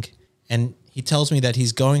talking, and he tells me that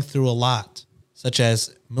he's going through a lot, such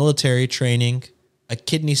as military training, a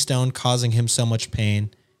kidney stone causing him so much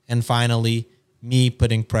pain, and finally, me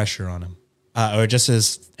putting pressure on him.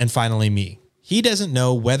 And finally me. He doesn't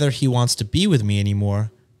know whether he wants to be with me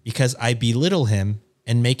anymore because I belittle him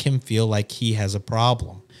and make him feel like he has a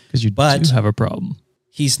problem. Because you But- do have a problem.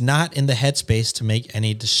 He's not in the headspace to make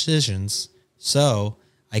any decisions, so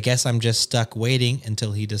I guess I'm just stuck waiting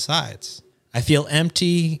until he decides. I feel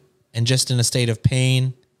empty and just in a state of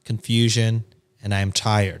pain, confusion, and I'm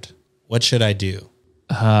tired. What should I do?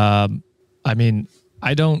 I mean,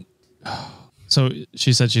 I don't. So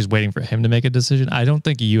she said she's waiting for him to make a decision. I don't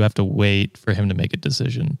think you have to wait for him to make a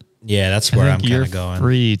decision. Yeah, that's where I I'm think kind you're of going.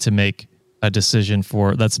 free to make a decision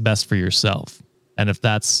that's best for yourself. And if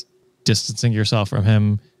that's distancing yourself from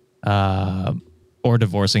him, or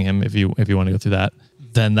divorcing him, if you want to go through that,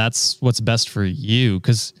 then that's what's best for you.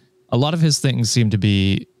 Because a lot of his things seem to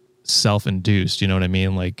be self-induced. You know what I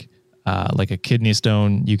mean? Like a kidney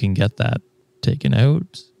stone, you can get that taken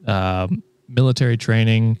out. Military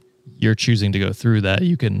training, you're choosing to go through that.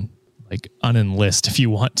 You can like unenlist if you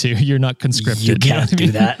want to. You're not conscripted. You know can't what I do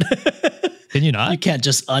mean? that. Can you not? You can't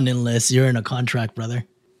just unenlist. You're in a contract, brother.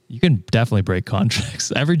 You can definitely break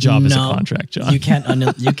contracts. Every job is a contract, John. You can't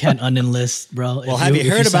unenlist, bro. Well, have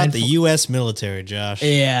you heard about the U.S. military, Josh?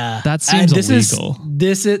 Yeah, That seems this illegal.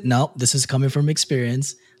 This is coming from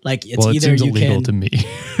experience. Like it's Well, it either seems you illegal can. to me.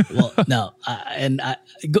 Well, no,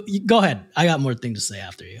 go ahead. I got more things to say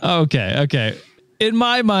after you. Okay. In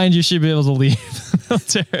my mind, you should be able to leave the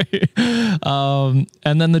military.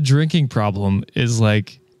 And then the drinking problem is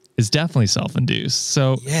definitely self-induced.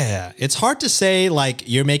 So Yeah, it's hard to say like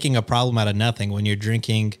you're making a problem out of nothing when you're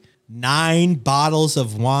drinking 9 bottles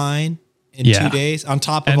of wine in 2 days on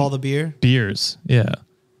top of And- all the beer. beers, yeah,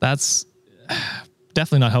 that's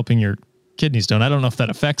definitely not helping your kidney stone. I don't know if that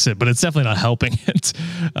affects it, but it's definitely not helping it.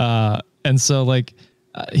 And so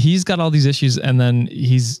he's got all these issues, and then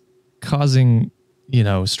he's causing,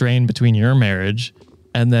 strain between your marriage,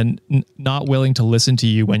 and then not willing to listen to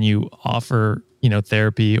you when you offer,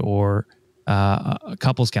 therapy or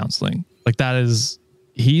couples counseling. Like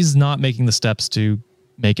he's not making the steps to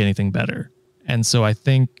make anything better. And so I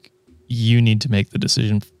think you need to make the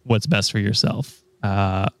decision what's best for yourself,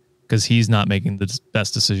 because he's not making the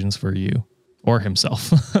best decisions for you or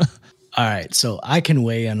himself. All right, so I can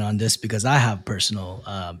weigh in on this because I have personal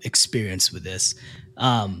experience with this.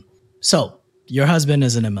 So your husband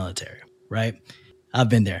is in the military, right? I've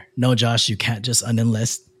been there. No, Josh, you can't just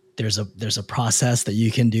unenlist. There's a process that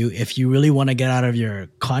you can do if you really want to get out of your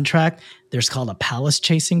contract. There's called a palace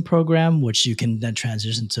chasing program, which you can then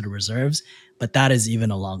transition to the reserves. But that is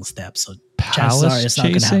even a long step. So chances are it's not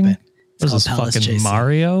going to happen. What is called this, palace fucking chasing.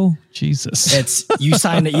 Mario? Jesus. It's you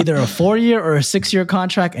sign either a 4-year or a 6-year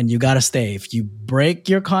contract, and you got to stay. If you break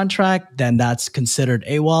your contract, then that's considered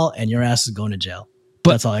AWOL, and your ass is going to jail.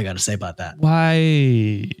 That's all I got to say about that.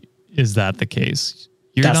 Why is that the case?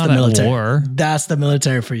 You're That's not the military. at war. That's the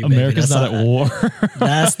military for you, baby. America's That's not all- at war.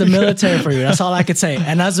 That's the military for you. That's all I could say.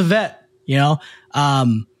 And as a vet,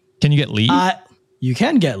 Can you get leave? you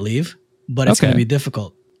can get leave, but it's going to Okay. be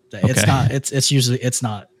difficult. It's Okay. not. It's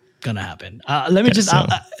not going to happen. Let me just. So-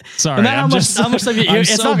 Sorry, no matter I'm how much- just how much stuff you- I'm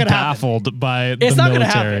it's so not gonna happen. baffled by It's the not going to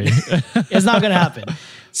military. happen. It's not going to happen.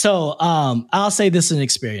 So I'll say this is an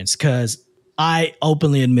experience because I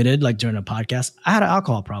openly admitted, like during a podcast, I had an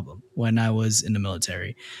alcohol problem when I was in the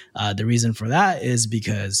military. The reason for that is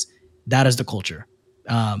because that is the culture.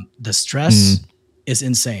 The stress is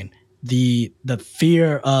insane. The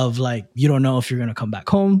fear of like, you don't know if you're going to come back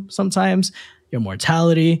home sometimes, your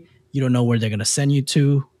mortality, you don't know where they're going to send you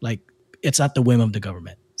to. Like it's at the whim of the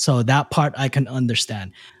government. So that part I can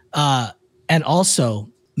understand. And also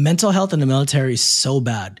mental health in the military is so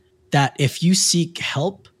bad that if you seek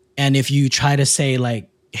help and if you try to say like,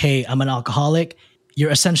 hey, I'm an alcoholic,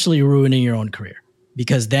 you're essentially ruining your own career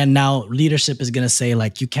because then now leadership is going to say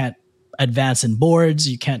like, you can't advance in boards,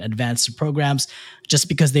 you can't advance in programs just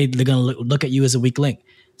because they're going to look at you as a weak link.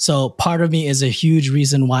 So part of me is a huge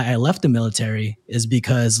reason why I left the military is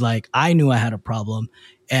because like I knew I had a problem.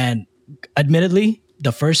 And admittedly,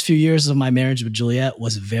 the first few years of my marriage with Juliet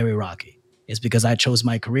was very rocky. It's because I chose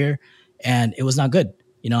my career and it was not good.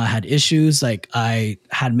 You know, I had issues, like I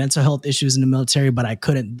had mental health issues in the military, but I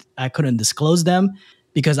couldn't disclose them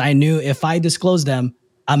because I knew if I disclose them,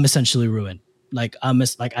 I'm essentially ruined. Like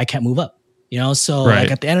I can't move up, you know? So Right.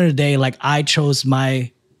 like at the end of the day, like I chose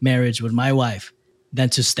my marriage with my wife than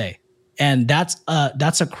to stay. And that's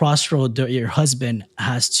a crossroad that your husband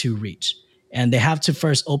has to reach. And they have to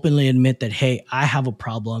first openly admit that, hey, I have a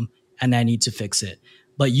problem and I need to fix it.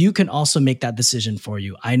 But you can also make that decision for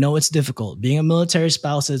you. I know it's difficult. Being a military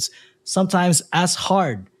spouse is sometimes as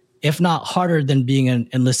hard, if not harder than being an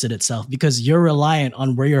enlisted itself, because you're reliant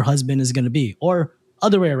on where your husband is going to be or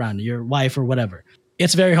other way around, your wife or whatever.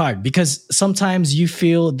 It's very hard because sometimes you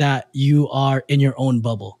feel that you are in your own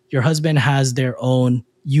bubble. Your husband has their own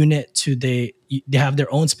unit they have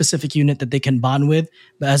their own specific unit that they can bond with.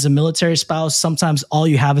 But as a military spouse, sometimes all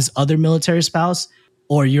you have is other military spouse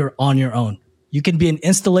or you're on your own. You can be an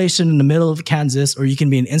installation in the middle of Kansas or you can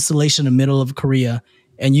be an installation in the middle of Korea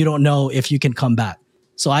and you don't know if you can come back.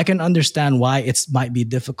 So I can understand why it might be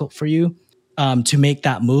difficult for you to make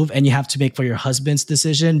that move, and you have to make for your husband's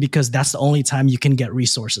decision because that's the only time you can get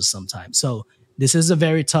resources sometimes. So this is a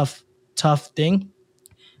very tough thing,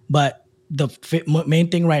 but the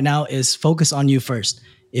main thing right now is focus on you first.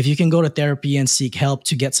 If you can go to therapy and seek help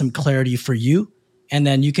to get some clarity for you, and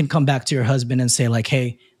then you can come back to your husband and say like,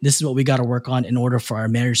 hey, this is what we got to work on in order for our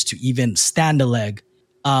marriage to even stand a leg.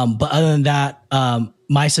 But other than that,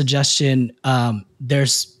 my suggestion,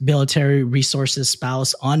 there's military resources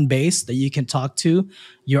spouse on base that you can talk to.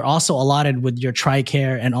 You're also allotted with your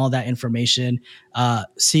TRICARE and all that information.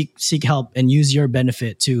 Seek help and use your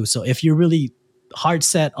benefit too. So if you're really hard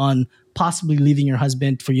set on possibly leaving your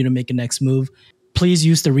husband for you to make a next move, please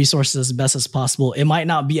use the resources as best as possible. It might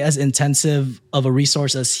not be as intensive of a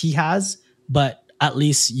resource as he has, but at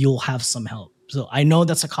least you'll have some help. So I know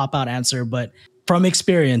that's a cop-out answer, but from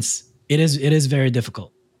experience, it is very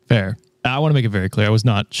difficult. Fair. I want to make it very clear. I was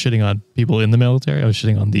not shitting on people in the military. I was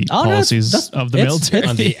shitting on the policies of the military.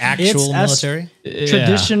 On the actual military?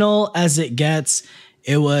 Traditional as it gets.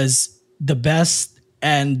 It was the best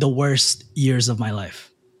and the worst years of my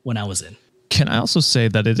life when I was in. Can I also say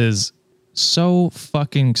that it is so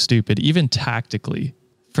fucking stupid, even tactically,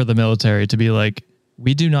 for the military to be like,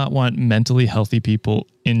 we do not want mentally healthy people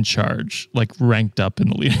in charge, like ranked up in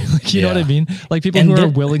the leader. Like, you know what I mean? Like people who are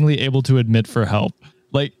willingly able to admit for help.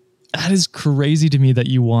 Like that is crazy to me that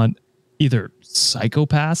you want either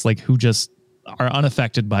psychopaths, like who just are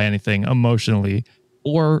unaffected by anything emotionally,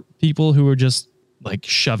 or people who are just like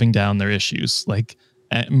shoving down their issues, like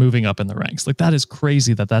moving up in the ranks. Like that is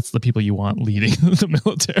crazy that that's the people you want leading the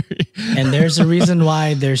military. And there's a reason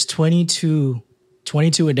why there's 22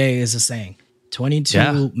 a day is a saying.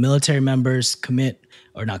 22 military members commit's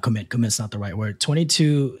not the right word.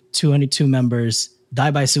 22 members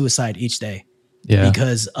die by suicide each day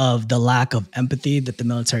because of the lack of empathy that the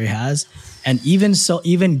military has. And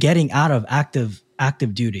even getting out of active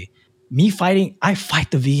duty, I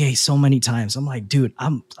fight the VA so many times. I'm like, dude,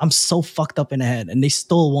 I'm so fucked up in the head and they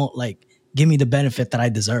still won't like give me the benefit that I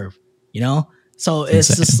deserve, you know? So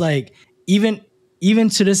it's just like, even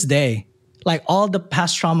to this day, like all the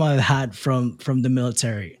past trauma I've had from the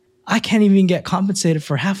military, I can't even get compensated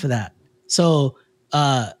for half of that. So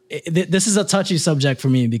this is a touchy subject for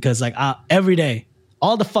me because like every day,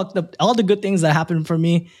 all the good things that happen for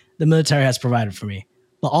me, the military has provided for me.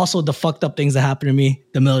 But also the fucked up things that happened to me,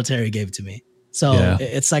 the military gave to me. So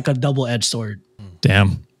it's like a double-edged sword.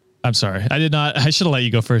 Damn. I'm sorry. I should have let you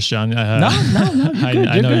go first, John. No.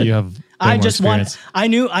 I know you have. I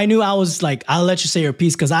knew I was like, I'll let you say your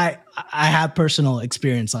piece because I have personal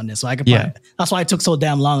experience on this. So I could that's why it took so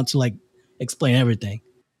damn long to like explain everything.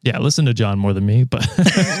 Yeah, listen to John more than me, but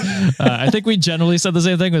I think we generally said the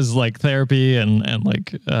same thing as like therapy and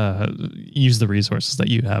like use the resources that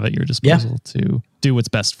you have at your disposal to do what's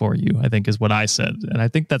best for you, I think is what I said. And I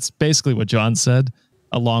think that's basically what John said,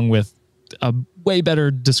 along with a way better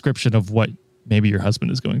description of what maybe your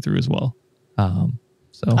husband is going through as well.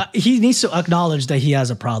 He needs to acknowledge that he has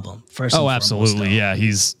a problem first. Oh, absolutely. Yeah.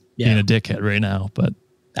 He's being a dickhead right now, but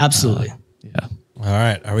absolutely. All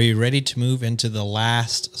right. Are we ready to move into the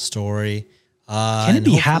last story? Can it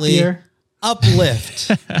be happier? Uplift.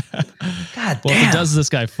 God damn. Well, it does this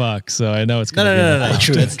guy fuck, so I know it's going to No.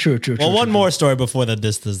 True. Well, one more story before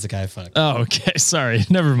this does the guy fuck. Oh, okay. Sorry.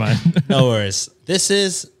 Never mind. No worries. This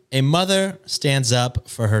is A mother stands up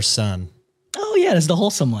for her son. Oh yeah, that's the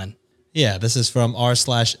wholesome one. Yeah, this is from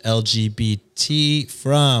r/LGBT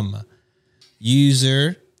from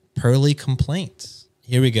user Pearly Complaints.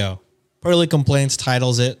 Here we go. Pearly Complaints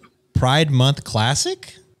titles it Pride Month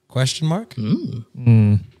Classic? Question mark.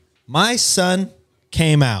 My son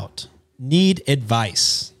came out. Need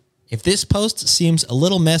advice. If this post seems a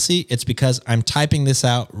little messy, it's because I'm typing this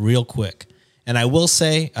out real quick. And I will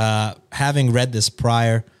say, having read this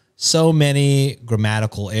prior, so many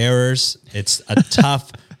grammatical errors. It's a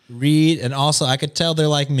tough read. And also, I could tell they're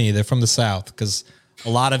like me. They're from the South because a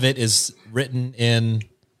lot of it is written in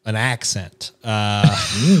an accent.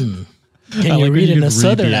 Can I you like when read in could a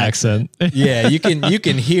southern the accent? Yeah, you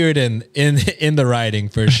can hear it in the writing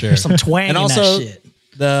for sure. Some twang And in also, that shit.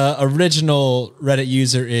 the original Reddit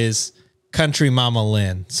user is Country Mama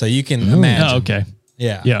Lynn. So you can imagine. Oh, okay.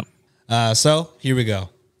 Yeah. Yeah. So here we go.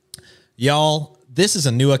 Y'all, this is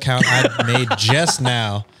a new account I made just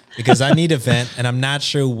now because I need a vent and I'm not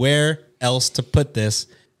sure where else to put this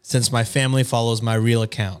since my family follows my real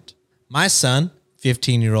account. My son,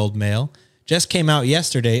 15-year-old male, just came out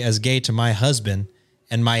yesterday as gay to my husband,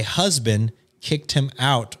 and my husband kicked him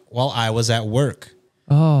out while I was at work.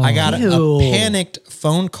 I got a Ew. panicked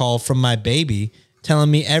phone call from my baby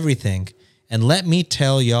telling me everything. And let me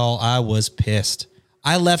tell y'all, I was pissed.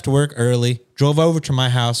 I left work early, drove over to my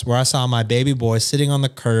house where I saw my baby boy sitting on the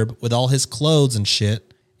curb with all his clothes and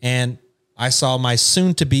shit. And I saw my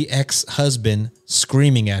soon-to-be ex-husband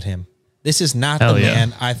screaming at him. This is not Hell the yeah.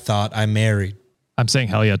 man I thought I married. I'm saying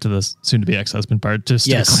hell yeah to this soon-to-be ex-husband part, just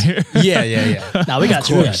Yes. to be clear. Yeah. Now we got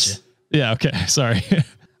you. We got you. Yeah, okay. Sorry.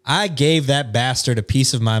 I gave that bastard a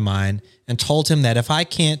piece of my mind and told him that if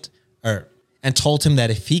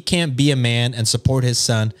he can't be a man and support his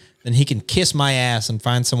son, then he can kiss my ass and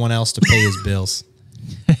find someone else to pay his bills.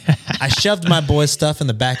 I shoved my boy's stuff in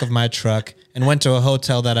the back of my truck and went to a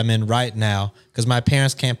hotel that I'm in right now because my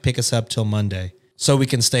parents can't pick us up till Monday, so we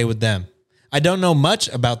can stay with them. I don't know much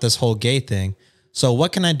about this whole gay thing, so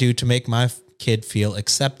what can I do to make my kid feel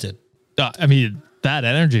accepted? I mean, that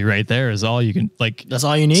energy right there is all you can, like, That's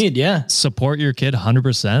all you need. Yeah. support your kid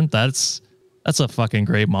 100%. That's a fucking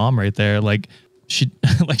great mom right there. Like she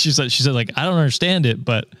said, like, I don't understand it,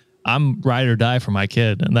 but I'm ride or die for my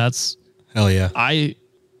kid. And that's, Hell yeah. I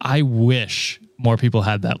wish more people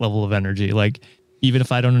had that level of energy. Like, even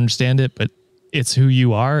if I don't understand it, but it's who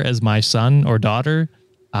you are as my son or daughter.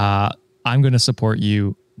 I'm going to support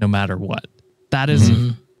you no matter what. That is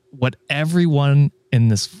what everyone in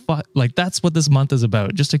this, like, that's what this month is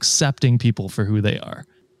about. Just accepting people for who they are.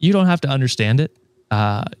 You don't have to understand it.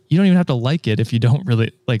 You don't even have to like it if you don't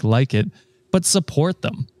really like it, but support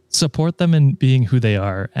them in being who they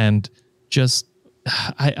are. And just,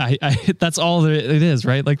 that's all that it is,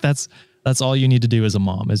 right? Like that's all you need to do as a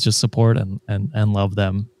mom is just support and love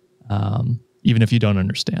them. Even if you don't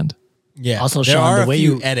understand. Yeah. Also, there Sean, are the a way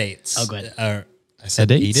few you- edits. Oh, go ahead. I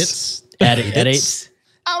said Edits? edits. Edits.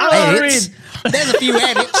 Edits. There's a few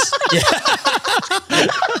edits.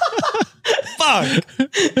 Fuck.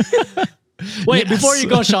 Wait, before you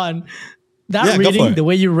go, Sean, that Yeah, go for reading, it. the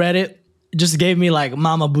way you read it, just gave me like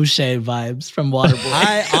Mama Boucher vibes from Waterboy.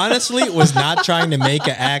 I honestly was not trying to make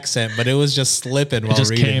an accent, but it was just slipping while It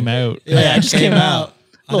just reading. came out. Yeah, it just came out.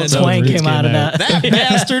 I Little didn't know twang the roots came out of came out. that. That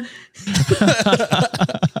bastard,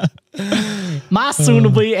 My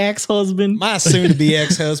soon-to-be ex-husband. my soon-to-be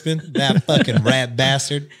ex-husband, that fucking rat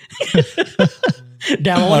bastard.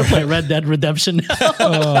 Damn, I want to play Red Dead Redemption now.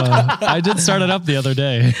 I did start it up the other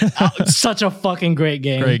day. It's such a fucking great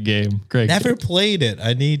game. Great game. Great. Never played it.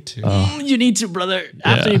 I need to. You need to, brother.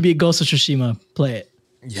 After Yeah. you beat Ghost of Tsushima, play it.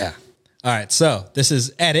 Yeah. All right. So this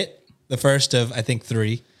is edit, the first of I think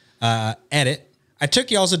 3. Edit. I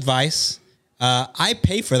took y'all's advice. I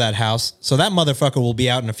pay for that house, so that motherfucker will be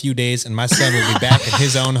out in a few days, and my son will be back in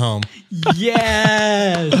his own home.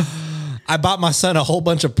 Yes. I bought my son a whole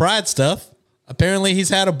bunch of Pride stuff. Apparently, he's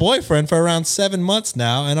had a boyfriend for around 7 months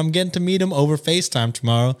now, and I'm getting to meet him over FaceTime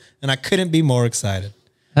tomorrow, and I couldn't be more excited.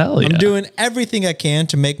 Hell yeah. I'm doing everything I can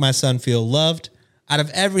to make my son feel loved. Out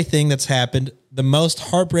of everything that's happened, the most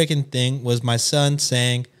heartbreaking thing was my son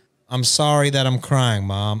saying, "I'm sorry that I'm crying,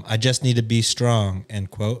 Mom. I just need to be strong," end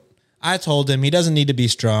quote. I told him he doesn't need to be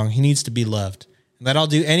strong. He needs to be loved, and that I'll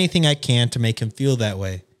do anything I can to make him feel that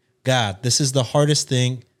way. God, this is the hardest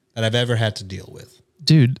thing that I've ever had to deal with.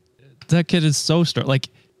 Dude, that kid is so strong. Like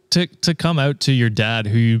to come out to your dad,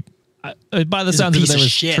 who you, by the He's a sounds of it, piece there of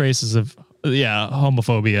was shit. traces of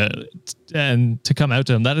homophobia, and to come out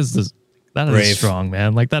to him, that is Brave. strong,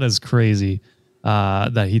 man. Like that is crazy.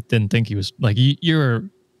 That he didn't think he was like you're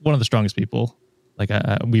one of the strongest people. Like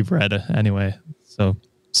we've read anyway. So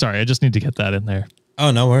Sorry, I just need to get that in there.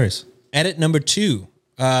 Oh, no worries. Edit number 2.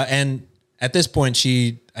 And at this point,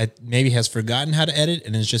 she maybe has forgotten how to edit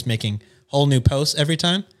and is just making whole new posts every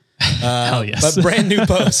time. Hell yes. But brand new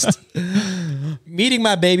post. Meeting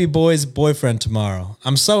my baby boy's boyfriend tomorrow.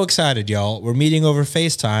 I'm so excited, y'all. We're meeting over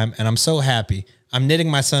FaceTime, and I'm so happy. I'm knitting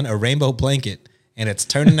my son a rainbow blanket, and it's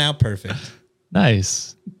turning out perfect.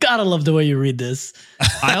 Nice. Gotta love the way you read this.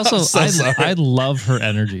 I also I love her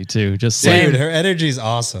energy too. Just Dude, like, her energy is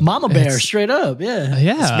awesome. Mama Bear, straight up. Yeah.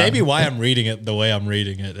 yeah, Maybe why I'm reading it the way I'm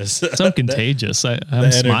reading it is so contagious. I'm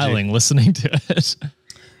energy. smiling listening to it.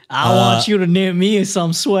 I want you to knit me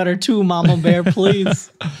some sweater too, Mama Bear, please.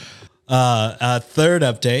 Third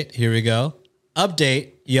update. Here we go.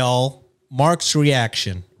 Update, y'all. Mark's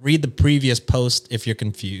reaction. Read the previous post if you're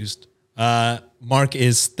confused. Mark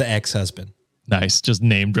is the ex-husband. Nice, just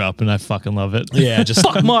name dropping. I fucking love it. Yeah, just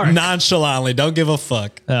Fuck Mark. nonchalantly. Don't give a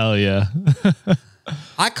fuck. Hell yeah.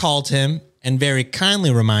 I called him and very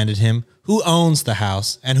kindly reminded him who owns the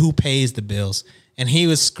house and who pays the bills. And he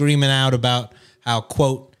was screaming out about how,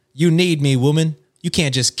 quote, "You need me, woman. You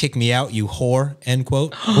can't just kick me out, you whore," end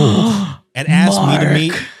quote. And asked me to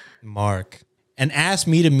meet Mark and asked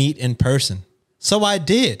me to meet in person. So I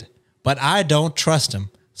did, but I don't trust him.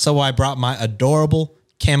 So I brought my adorable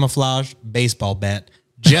camouflage baseball bat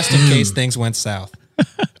just in case things went south.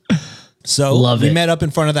 So Love we it. met up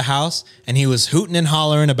in front of the house and he was hooting and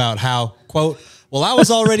hollering about how, quote, "Well, I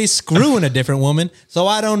was already screwing a different woman, so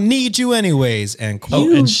I don't need you anyways," end quote.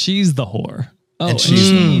 Oh, and she's the whore. Oh, And and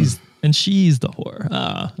she's she's the whore.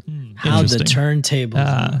 How the interesting.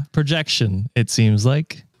 turntables. Projection, it seems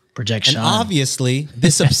like. Projection. And obviously,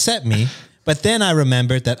 this upset me, but then I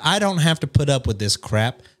remembered that I don't have to put up with this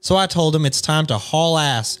crap, so I told him it's time to haul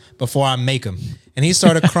ass before I make him. And he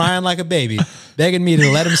started crying like a baby, begging me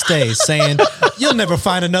to let him stay, saying, "You'll never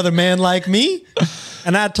find another man like me."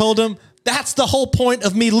 And I told him, that's the whole point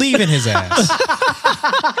of me leaving his ass.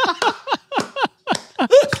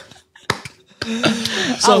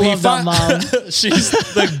 I love that mom. She's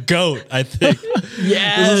the GOAT, I think.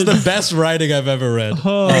 Yes. This is the best writing I've ever read.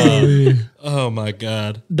 Oh my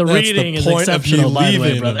God. The That's reading is point of exceptional, me by the way,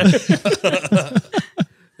 leaving. brother.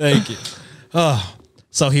 Thank you. Oh,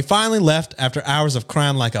 so he finally left after hours of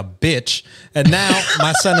crying like a bitch. And now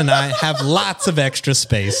my son and I have lots of extra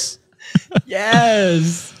space.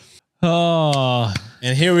 Yes. Oh,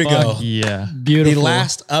 And here we go. yeah. Beautiful. The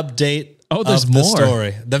last update Oh, there's of the more.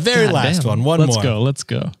 story. The very God last damn. one. One Let's more. go. Let's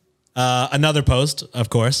go. Another post, of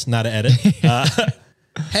course, not an edit.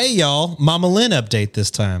 Hey, y'all. Mama Lynn update this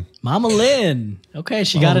time. Mama Lynn. Okay,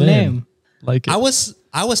 she got a Lynn. name. Like it.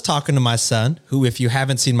 I was talking to my son, who, if you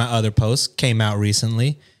haven't seen my other posts, came out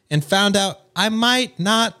recently, and found out I might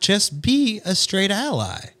not just be a straight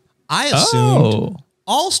ally. I assumed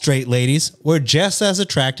all straight ladies were just as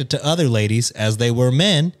attracted to other ladies as they were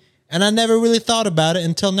men, and I never really thought about it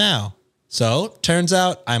until now. So, turns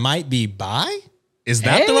out I might be bi? Is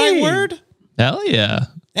that the right Hey. word? Hell yeah.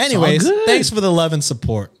 Anyways, good. thanks for the love and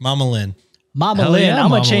support, Mama Lynn. Mama Hell Lynn. yeah, I'm gonna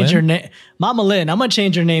Mama change Lynn. your name. Mama Lynn, I'm gonna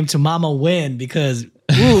change your name to Mama Win because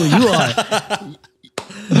you are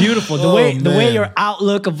beautiful. The way man. your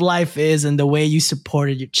outlook of life is and the way you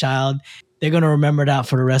supported your child, they're gonna remember that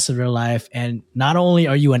for the rest of their life. And not only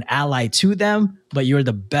are you an ally to them, but you're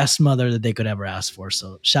the best mother that they could ever ask for.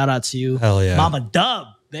 So shout out to you. Hell yeah. Mama Dub,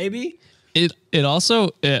 baby. It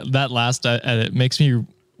also that last edit makes me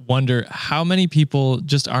wonder how many people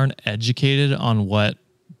just aren't educated on what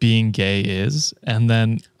being gay is, and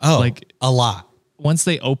then like a lot. once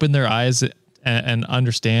they open their eyes and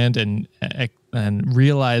understand and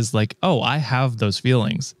realize like, oh, I have those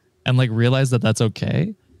feelings, and like realize that that's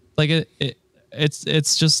okay. Like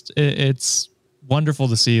it's wonderful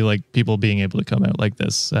to see like people being able to come out like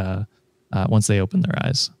this once they open their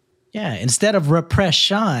eyes. Yeah. Instead of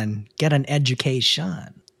repression, get an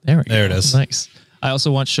education. There we go. There it is. Nice. I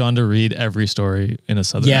also want Sean to read every story in a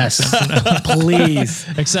southern accent. Yes. Please.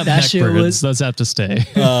 Except That neck shit birds. was- Those have to stay.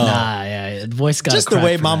 Nah, yeah. Voice got Just the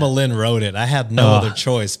way Mama Lynn wrote it. I had no other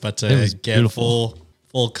choice but it to was get beautiful.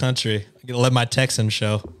 full country. I'm gonna let my Texan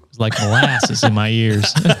show. It's like molasses in my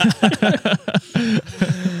ears.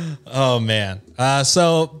 Oh man.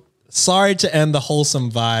 So sorry to end the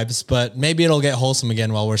wholesome vibes, but maybe it'll get wholesome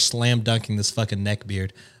again while we're slam dunking this fucking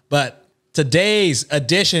neckbeard. But today's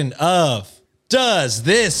edition of Does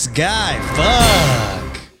This Guy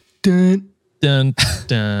Fuck? Dun, dun.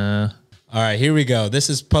 All right, here we go. This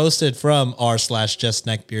is posted from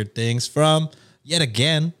r/justneckbeard things from yet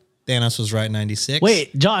again. Thanos was right 96.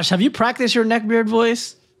 Wait, Josh, have you practiced your neckbeard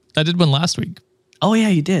voice? I did one last week. Oh yeah,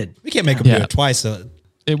 you did. we can't make him do Yeah. it twice.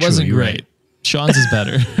 It wasn't you're great. Sean's is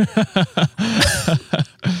better.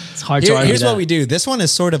 hard to argue Here's that. what we do. This one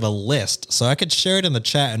is sort of a list, so I could share it in the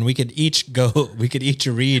chat, and we could each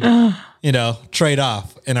read, trade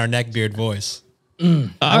off in our neckbeard voice.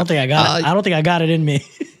 I don't think I got it. I don't think I got it in me.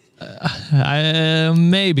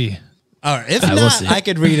 Maybe. All right. If will not, see. I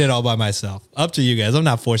could read it all by myself. Up to you guys. I'm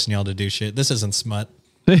not forcing y'all to do shit. This isn't smut.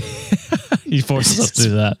 He forces us to do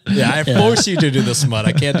that. Yeah, I force you to do the smut.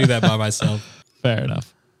 I can't do that by myself. Fair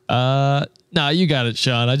enough. No, you got it,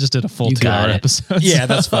 Sean. I just did a full You got 2-hour it. episode. Yeah,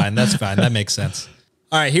 that's fine. That's fine. That makes sense.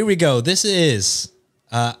 All right, here we go. This is,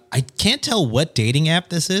 I can't tell what dating app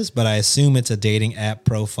this is, but I assume it's a dating app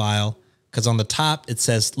profile because on the top it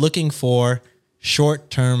says looking for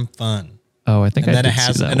short-term fun. Oh, I think And I then did it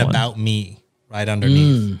has see that an one. about me right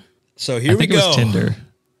underneath. So here I we think go. it was Tinder.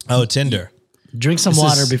 Oh, Tinder. Drink some This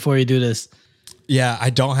water is- before you do this. Yeah,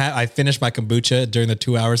 I finished my kombucha during the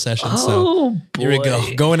 2-hour session. So here we go.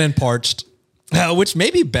 boy. Going in parched, which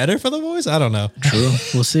may be better for the voice. I don't know. True.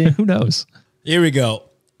 We'll see. Who knows? Here we go.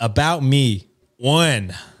 About me.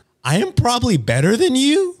 1, I am probably better than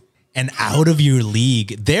you and out of your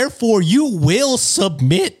league. Therefore, you will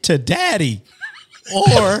submit to daddy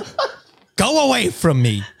or go away from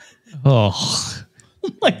me. Oh,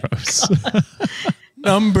 gross.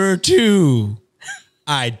 Number 2,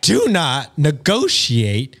 I do not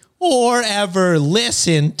negotiate or ever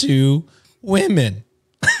listen to women.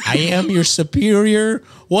 I am your superior.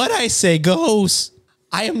 What I say goes.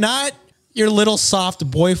 I am not your little soft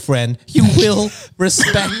boyfriend. You will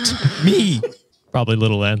respect me. Probably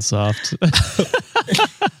little and soft.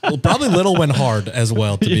 Well, probably little went hard as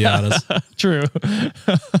well, to be honest. True.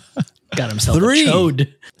 Got himself 3. a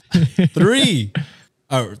chode. 3.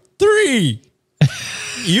 3.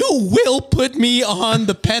 You will put me on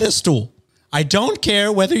the pedestal. I don't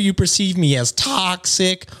care whether you perceive me as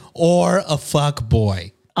toxic or a fuck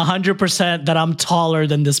boy. 100% that I'm taller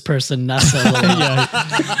than this person. That's a little. Yeah.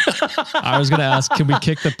 I was going to ask, can we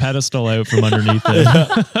kick the pedestal out from underneath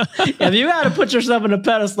it? If you had to put yourself in a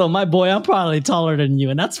pedestal, my boy, I'm probably taller than you,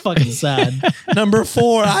 and that's fucking sad. Number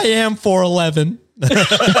 4, I am 4'11".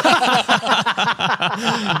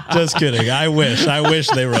 Just kidding. I wish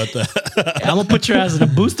they wrote that. I'm gonna put your ass in a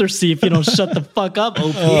booster seat if you don't shut the fuck up,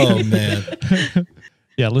 OP. Oh man.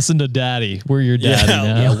 Yeah, listen to daddy. We're your daddy Yeah,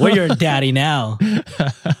 now. Yeah, we're your daddy now.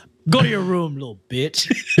 Go to your room, little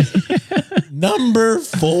bitch. Number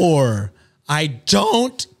 4, I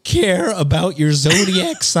don't care about your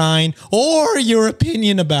zodiac sign or your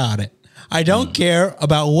opinion about it. I don't care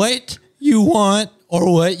about what you want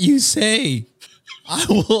or what you say. I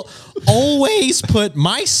will always put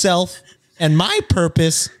myself and my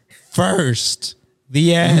purpose first.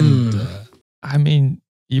 The end. I mean,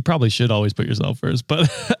 you probably should always put yourself first, but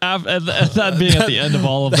that being at the end of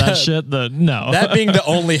all of that shit, no. That being the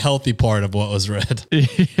only healthy part of what was read.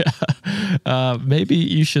 Yeah. Maybe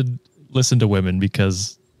you should listen to women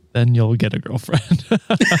because then you'll get a girlfriend.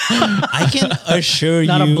 I can assure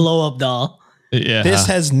Not you a blow up doll. Yeah. this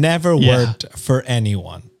has never Yeah. worked for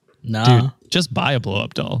anyone. No. Dude, just buy a blow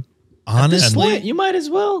up doll. Honestly, You might as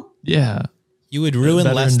well. Yeah. you would ruin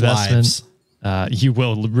Better less investment. lives. You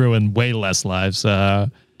will ruin way less lives.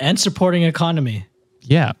 And supporting economy.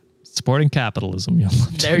 Yeah. Supporting capitalism.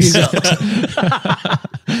 There you go.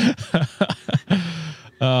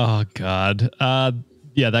 Oh, God.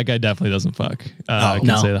 Yeah, that guy definitely doesn't fuck. I can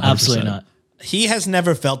No, say that 100%. absolutely not. He has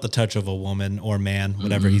never felt the touch of a woman or man,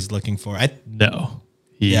 whatever he's looking for. No.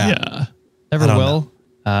 He, Yeah. never I don't will.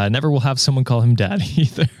 Never will have someone call him daddy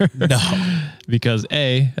either. No. Because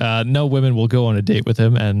A, no women will go on a date with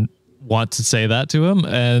him and want to say that to him.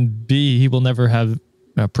 And B, he will never have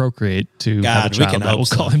procreate to have a God, we can child that hope will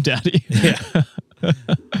so. call him daddy.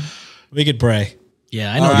 We could pray.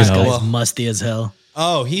 Yeah, I know All this right, guy's well. musty as hell.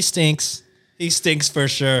 Oh, he stinks. He stinks for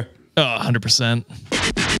sure. Oh, 100%.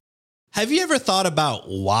 Have you ever thought about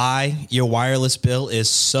why your wireless bill is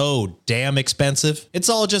so damn expensive? It's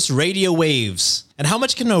all just radio waves. And how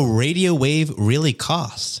much can a radio wave really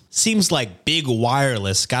cost? Seems like Big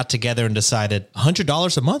Wireless got together and decided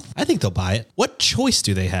 $100 a month? I think they'll buy it. What choice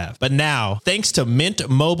do they have? But now, thanks to Mint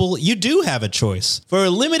Mobile, you do have a choice. For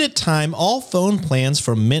a limited time, all phone plans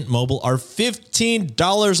from Mint Mobile are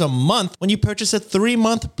 $15 a month when you purchase a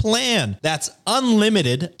 3-month plan. That's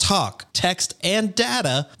unlimited talk, text, and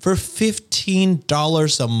data for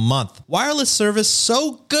 $15 a month. Wireless service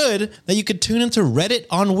so good that you could tune into Reddit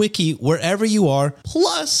on Wiki wherever you are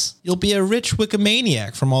Plus, you'll be a rich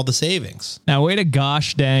Wikimaniac from all the savings. Now, wait a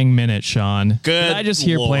gosh dang minute, Sean. Good Did I just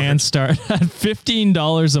hear Lord. plans start at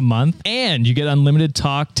 $15 a month and you get unlimited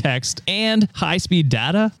talk, text, and high-speed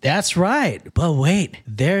data? That's right. But wait,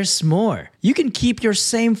 there's more. You can keep your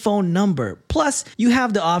same phone number. Plus, you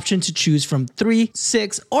have the option to choose from 3,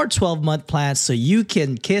 6, or 12-month plans so you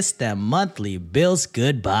can kiss them monthly bills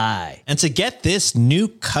goodbye. And to get this new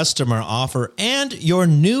customer offer and your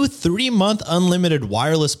new 3-month unlimited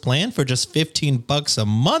wireless plan for just $15 a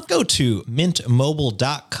month, go to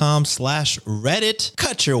mintmobile.com/Reddit.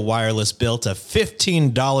 Cut your wireless bill to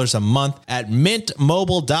 $15 a month at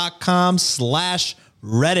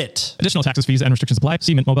mintmobile.com/Reddit. Additional taxes, fees, and restrictions apply.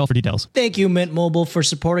 See Mint Mobile for details. Thank you, Mint Mobile, for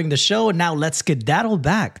supporting the show. Now let's skedaddle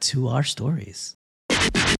back to our stories. All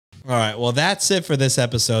right, well, that's it for this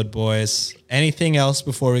episode, boys. Anything else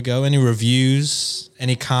before we go? Any reviews?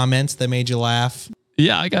 Any comments that made you laugh?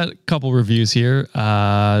 Yeah, I got a couple reviews here. 2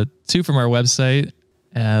 from our website.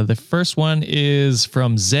 The first one is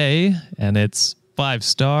from Zay, and it's 5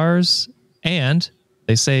 stars. And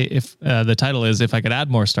they say if the title is "If I could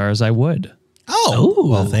add more stars, I would." Oh,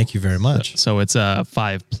 well, thank you very much. So it's a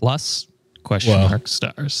 5+ question Wow. mark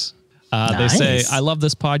stars. They say, "I love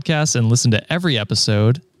this podcast and listen to every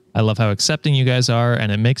episode. I love how accepting you guys are,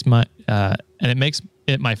 and it makes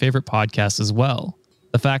it my favorite podcast as well.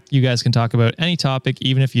 The fact you guys can talk about any topic,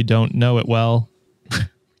 even if you don't know it well."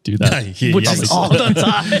 Do that. Which is all the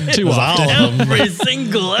time. Too often. Every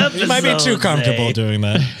single episode. You might be too comfortable Zay. doing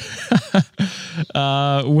that.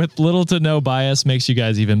 With little to no bias makes you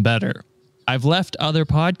guys even better. I've left other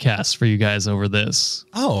podcasts for you guys over this.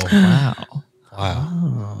 Oh, Wow.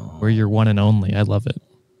 wow. We're your one and only. I love it.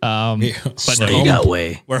 But We're Stay home- that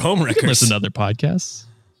way. We're home you can wreckers. listen to other podcasts.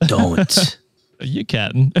 Don't. You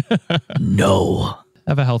can. No.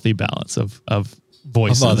 Have a healthy balance of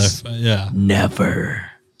voices. Yeah. Never.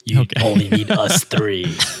 You Okay. only need us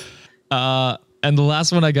 3. And the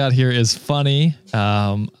last one I got here is funny. We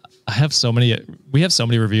have so many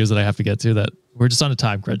reviews that I have to get to that we're just on a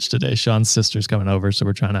time crunch today. Sean's sister's coming over, so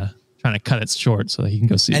we're trying to cut it short so that he can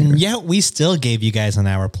go see her. And yet we still gave you guys an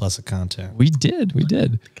hour plus of content. We did.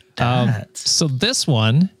 that. So this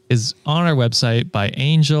one is on our website by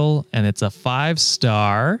Angel, and it's a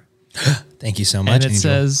 5-star. Thank you so much. And it Angel.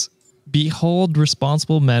 says, "Behold,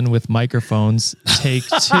 responsible men with microphones, take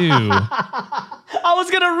 2. I was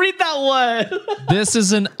going to read that one. This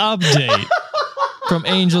is an update from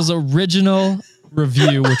Angel's original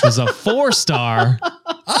review, which was a 4-star,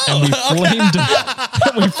 and we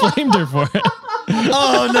flamed her for it.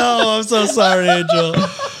 Oh no, I'm so sorry, Angel.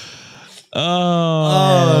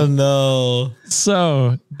 Oh no.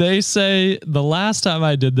 So they say the last time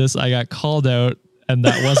I did this, I got called out, and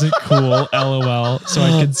that wasn't cool. LOL. So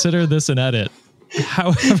I consider this an edit.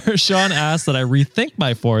 However, Sean asked that I rethink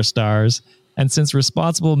my 4 stars, and since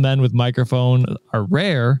responsible men with microphone are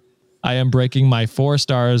rare, I am breaking my 4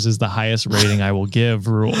 stars is the highest rating I will give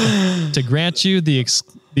rule to grant you the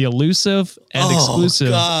elusive and exclusive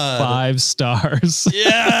God. 5 stars.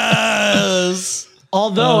 Yes.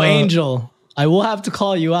 Although, Angel, I will have to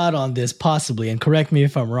call you out on this possibly, and correct me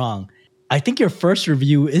if I'm wrong. I think your first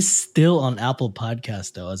review is still on Apple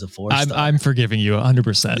Podcast, though, as a 4-star. I'm forgiving you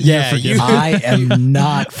 100%. Yeah, You're forgiven. I am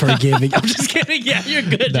not forgiving. I'm just kidding. Yeah, you're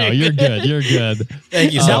good. No, you're good. You're good.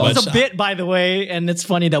 Thank you so That much. was a bit, by the way, and it's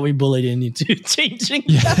funny that we bullied into changing.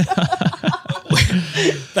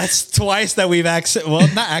 That's twice that we've well,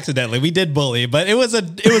 not accidentally. We did bully, but it was a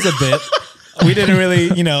bit. We didn't really,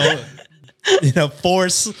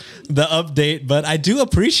 force the update, but I do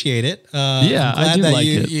appreciate it. Yeah, I'm glad I do that like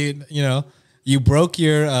it. you broke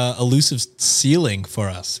your elusive ceiling for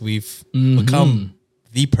us. We've become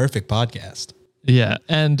the perfect podcast. Yeah,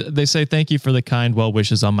 and they say thank you for the kind well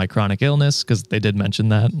wishes on my chronic illness, because they did mention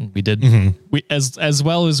that. And we did we as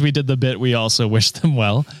well as we did the bit, we also wished them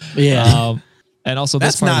well. Yeah. And also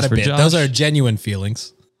That's this part not is a for bit. Josh. Those are genuine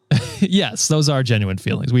feelings. Yes, those are genuine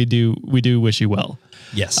feelings. We do wish you well.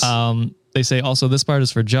 Yes. They say also this part is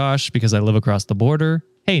for Josh because I live across the border.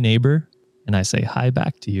 Hey neighbor, and I say hi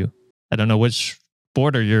back to you. I don't know which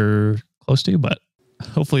border you're close to, but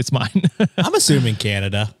hopefully it's mine. I'm assuming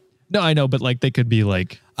Canada. No, I know, but like they could be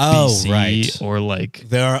like Oh, BC right. or like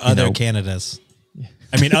There are other know, Canadas.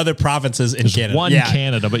 I mean, other provinces in Canada. one yeah.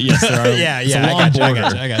 Canada, but yes, there are. it's a I long got you. border.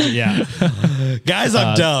 I got you. Yeah. Guys,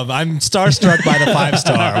 I'm dumb. I'm starstruck by the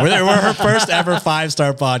 5-star. We're her first ever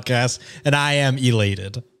 5-star podcast, and I am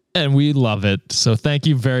elated. And we love it. So thank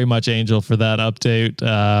you very much, Angel, for that update.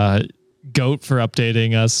 Goat for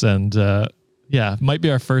updating us. And might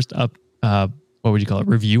be our first what would you call it?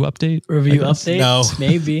 Review update? Review I guess. update? No.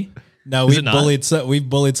 Maybe. No, Is we it not? we've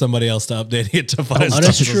bullied somebody else to update it to find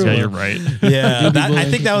that's stuff. true. Yeah, you're right. Yeah, be I bullying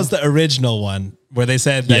think that was the original one where they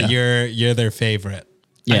said that Yeah. you're their favorite.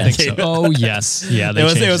 Yeah. I think so. Oh yes, yeah. They It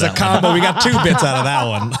was changed a that combo. We got 2 bits out of that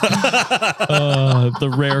one. one. The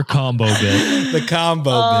rare combo bit. The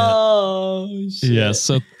combo Oh, shit. Yes.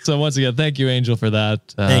 So once again, thank you, Angel, for that.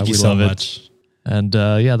 bit. Thank you we so love it. much. And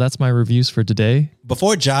yeah, that's my reviews for today.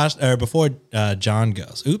 Before John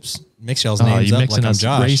goes, oops, mix y'all's Oh, names you up mixing like I'm us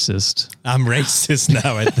Josh. racist. I'm racist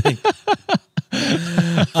now, I think.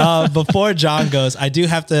 Before John goes, I do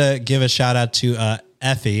have to give a shout out to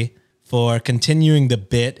Effie for continuing the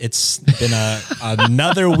bit. It's been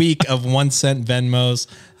another week of 1 cent Venmos.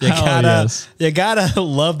 Hell You gotta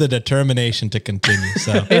love the determination to continue.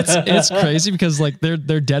 So It's crazy because like they're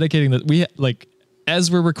dedicating that we like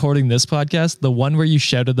as we're recording this podcast, the one where you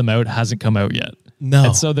shouted them out hasn't come out yet. No.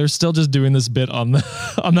 And so they're still just doing this bit on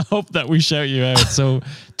the hope that we shout you out. So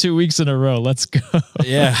 2 weeks in a row, let's go.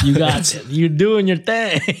 yeah, You got it. You're doing your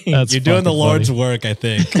thing. That's you're doing the fucking Lord's funny. work, I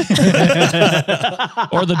think,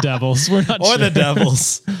 Or the devils. We're not or sure. the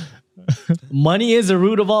devils. Money is the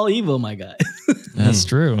root of all evil, my guy. That's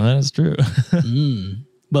true. That is true.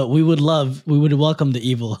 But we would welcome the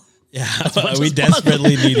evil. Yeah, we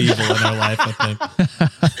desperately need evil in our life, I think.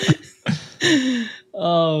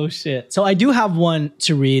 Oh shit. So I do have one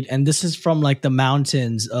to read, and this is from like the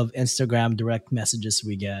mountains of Instagram direct messages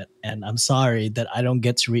we get. And I'm sorry that I don't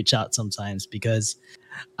get to reach out sometimes because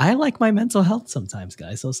I like my mental health sometimes,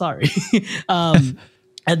 guys. So sorry. And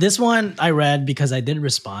this one I read because I did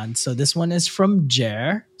respond. So this one is from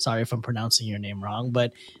Jer. Sorry if I'm pronouncing your name wrong,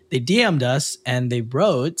 but they DM'd us and they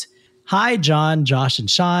wrote, "Hi, John, Josh, and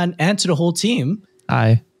Sean, and to the whole team.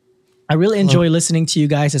 Hi. I really enjoy listening to you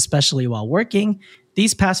guys, especially while working.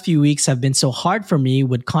 These past few weeks have been so hard for me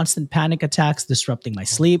with constant panic attacks disrupting my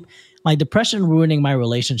sleep, my depression ruining my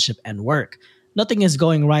relationship and work. Nothing is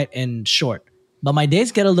going right, in short. But my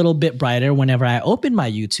days get a little bit brighter whenever I open my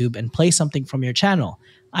YouTube and play something from your channel.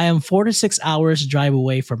 I am 4 to 6 hours drive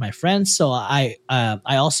away from my friends, so I am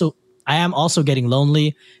also getting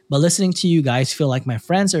lonely, but listening to you guys feel like my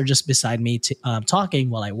friends are just beside me talking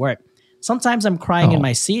while I work. Sometimes I'm crying in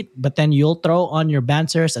my seat, but then you'll throw on your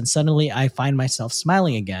banters and suddenly I find myself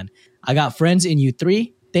smiling again. I got friends in you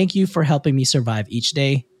 3. Thank you for helping me survive each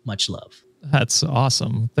day. Much love." That's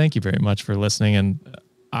awesome. Thank you very much for listening. And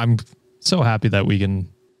I'm so happy that we can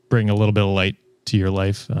bring a little bit of light to your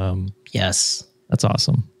life. Yes. That's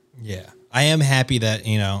awesome. Yeah, I am happy that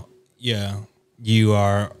you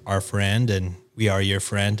are our friend and we are your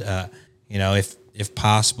friend. If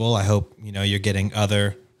possible, I hope you're getting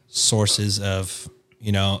other sources of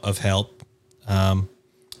help.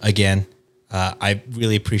 Again, I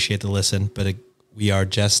really appreciate the listen, but we are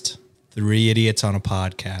just 3 idiots on a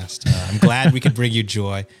podcast. I'm glad we could bring you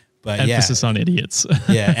joy, but Emphasis on idiots.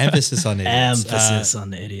 yeah, emphasis on idiots. Emphasis on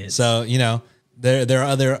the idiots. So there are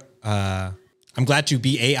other. I'm glad to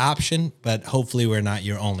be a option, but hopefully we're not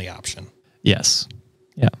your only option. Yes.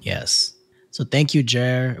 Yeah. Yes. So thank you,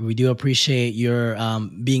 Jer. We do appreciate your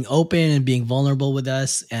being open and being vulnerable with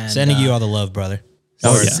us. And Sending you all the love, brother.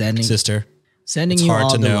 Oh, Or yeah. sister. sending it's you hard all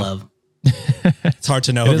to the know. love. It's hard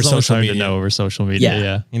to know It over is always social hard media. to know over social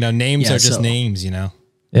media. Yeah. Names Yeah, are just so- names, Yeah.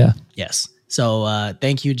 Yes. So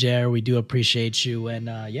thank you, Jer. We do appreciate you, and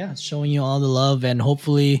showing you all the love, and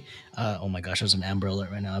hopefully, oh my gosh, there's an Amber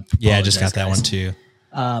Alert right now. Yeah, I just got Apologize, that guys. one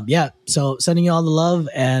too. So sending you all the love,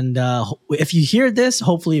 and if you hear this,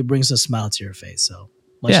 hopefully it brings a smile to your face. So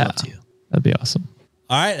much Yeah. love to you. That'd be awesome.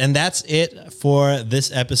 All right, and that's it for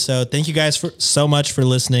this episode. Thank you guys so much for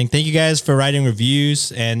listening. Thank you guys for writing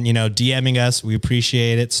reviews and DMing us. We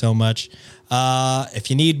appreciate it so much. If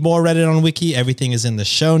you need more Reddit on Wiki, everything is in the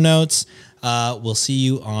show notes. We'll see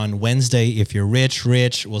you on Wednesday if you're rich.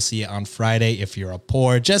 We'll see you on Friday if you're a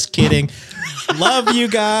poor. Just kidding. Love you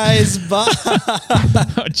guys. Bye.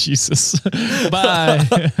 Oh, Jesus. Bye.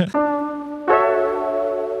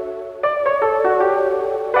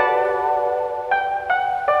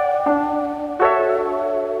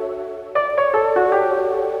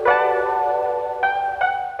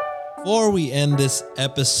 Before we end this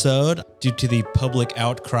episode, due to the public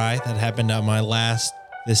outcry that happened on my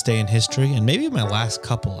This Day in History, and maybe my last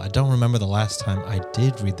couple, I don't remember the last time I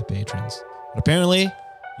did read the patrons. But apparently,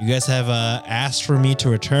 you guys have asked for me to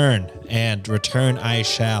return, and return I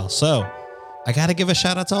shall. So, I got to give a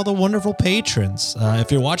shout out to all the wonderful patrons.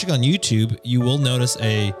 If you're watching on YouTube, you will notice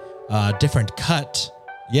a different cut.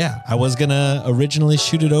 Yeah, I was going to originally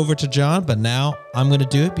shoot it over to John, but now I'm going to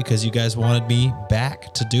do it because you guys wanted me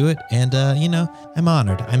back to do it. And, I'm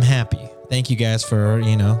honored. I'm happy. Thank you guys for,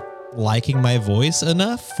 liking my voice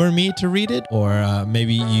enough for me to read it, or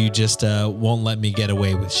maybe you just won't let me get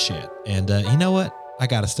away with shit. And you know what? I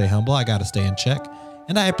gotta stay humble. I gotta stay in check.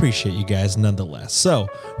 And I appreciate you guys nonetheless. So,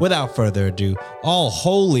 without further ado, all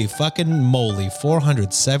holy fucking moly,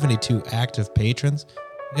 472 active patrons.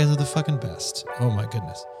 You guys are the fucking best. Oh my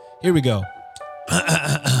goodness. Here we go.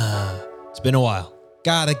 It's been a while.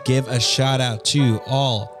 Gotta give a shout out to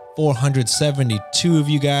all 472 of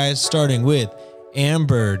you guys, starting with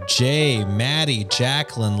Amber, Jay, Maddie,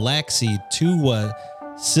 Jacqueline, Lexi, Tuwa,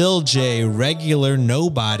 Siljay, Regular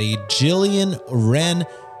Nobody, Jillian, Ren,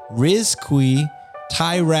 Rizqui,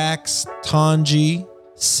 Tyrax, Tanji,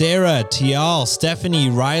 Sarah, Tial, Stephanie,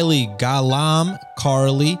 Riley, Galam,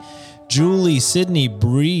 Carly, Julie, Sydney,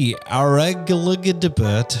 Bree,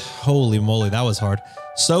 Areglagidabut, holy moly, that was hard.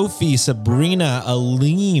 Sophie, Sabrina,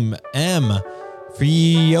 Aleem, M,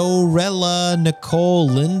 Fiorella, Nicole,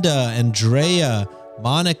 Linda, Andrea,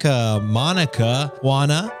 Monica,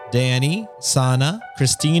 Juana, Danny, Sana,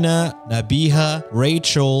 Christina, Nabiha,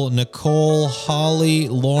 Rachel, Nicole, Holly,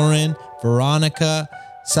 Lauren, Veronica,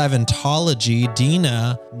 Savantology,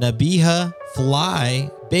 Dina, Nabiha,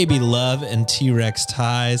 Fly, Baby Love, and T-Rex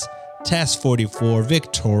Ties, Tess 44,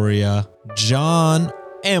 Victoria, John,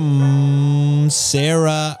 M,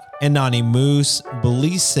 Sarah, Anani Moose,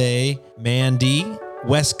 Belize, Mandy,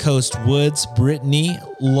 West Coast Woods, Brittany,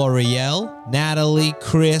 L'Oreal, Natalie,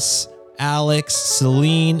 Chris, Alex,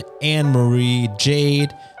 Celine, Anne-Marie,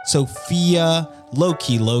 Jade, Sophia,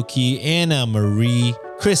 Loki, Anna Marie,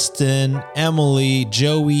 Kristen, Emily,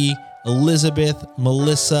 Joey, Elizabeth,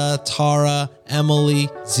 Melissa, Tara, Emily,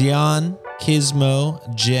 Zion, Kismo,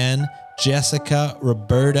 Jen, Jessica,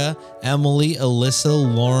 Roberta, Emily,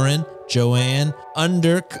 Alyssa, Lauren, Joanne,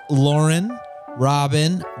 Underk, Lauren,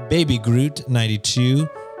 Robin, Baby Groot 92,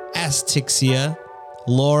 Astixia,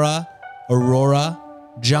 Laura, Aurora,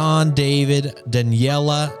 John, David,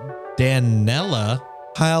 Daniela,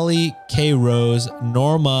 Holly, K. Rose,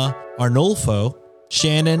 Norma, Arnulfo,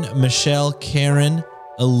 Shannon, Michelle, Karen,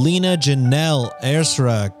 Alina, Janelle,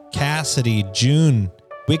 Ersra, Cassidy, June,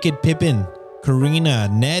 Wicked Pippin, Karina,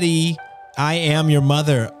 Nettie, I Am Your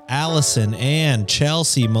Mother, Allison, Ann,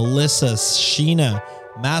 Chelsea, Melissa, Sheena,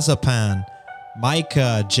 Mazapan,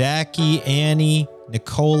 Micah, Jackie, Annie,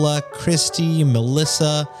 Nicola, Christy,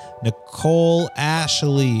 Melissa, Nicole,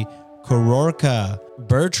 Ashley, Kororka,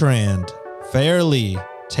 Bertrand, Fairly,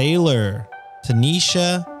 Taylor,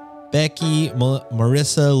 Tanisha, Becky,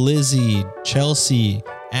 Marissa, Lizzie, Chelsea,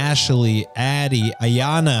 Ashley, Addie,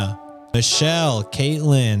 Ayana, Michelle,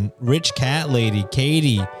 Caitlin, Rich Cat Lady,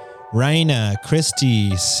 Katie, Raina,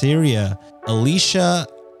 Christy, Syria, Alicia,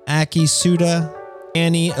 Aki Suda,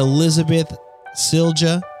 Annie, Elizabeth,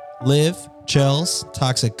 Silja, Liv, Chels,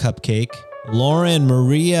 Toxic Cupcake, Lauren,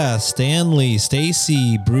 Maria, Stanley,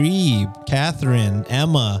 Stacy, Bree, Catherine,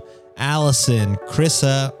 Emma, Allison,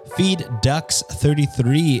 Chrissa, Feed Ducks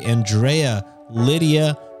 33, Andrea,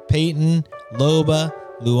 Lydia, Peyton, Loba,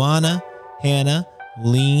 Luana, Hannah,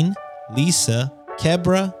 Lean, Lisa,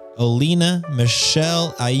 Kebra, Olina,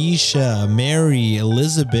 Michelle, Aisha, Mary,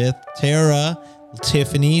 Elizabeth, Tara,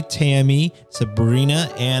 Tiffany, Tammy, Sabrina,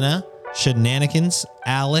 Anna, Shenanigans,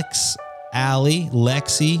 Alex, Allie,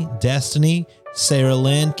 Lexi, Destiny, Sarah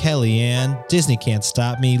Lynn, Kellyanne, Disney Can't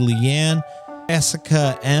Stop Me, Leanne,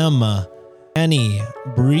 Jessica, Emma, Annie,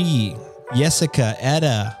 Bree, Jessica,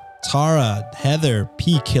 Etta, Tara, Heather,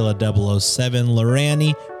 P. Killa 007,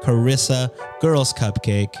 Lorani, Carissa, Girls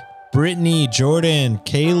Cupcake, Brittany, Jordan,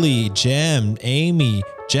 Kaylee, Jem, Amy,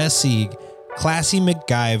 Jesse, Classy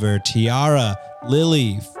MacGyver, Tiara,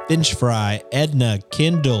 Lily, Finch Fry, Edna,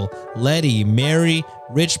 Kindle, Letty, Mary,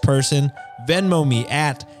 Rich Person, Venmo me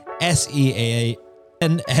at SEANSNTPOD.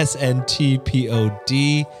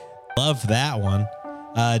 Love that one.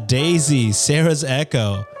 Daisy, Sarah's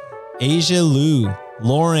Echo, Asia Lou,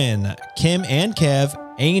 Lauren, Kim and Kev,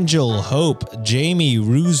 Angel, Hope, Jamie,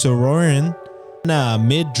 Ruzarorin,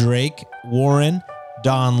 Mid-Drake, Warren,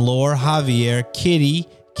 Don Lore, Javier, Kitty,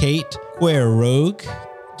 Kate, Queer Rogue,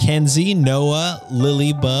 Kenzie, Noah,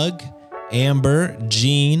 Lilybug, Amber,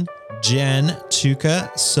 Jean, Jen, Tuka,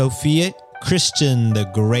 Sophia, Christian the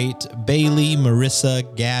Great, Bailey, Marissa,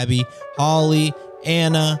 Gabby, Holly,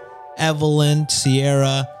 Anna, Evelyn,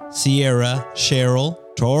 Sierra, Cheryl,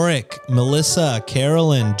 Toric, Melissa,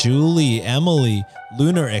 Carolyn, Julie, Emily,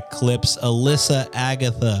 Lunar Eclipse, Alyssa,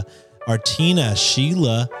 Agatha, Artina,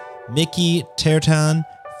 Sheila, Mickey, Tertan,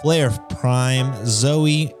 Flair Prime,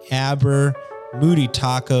 Zoe, Aber, Moody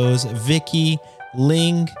Tacos, Vicky,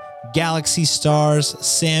 Ling, Galaxy Stars,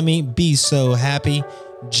 Sammy, Be So Happy,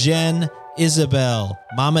 Jen, Isabel,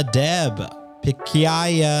 Mama Deb,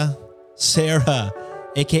 Pikiaya, Sarah,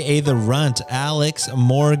 aka The Runt, Alex,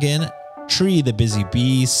 Morgan, Tree the Busy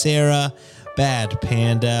Bee, Sarah, Bad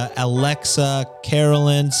Panda, Alexa,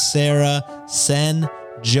 Carolyn, Sarah, Sen,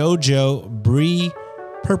 Jojo, Bree,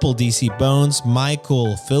 Purple DC Bones,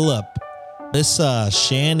 Michael, Philip, Lissa,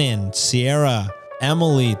 Shannon, Sierra,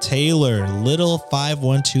 Emily, Taylor, Little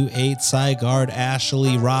 5128, Cygard,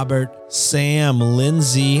 Ashley, Robert, Sam,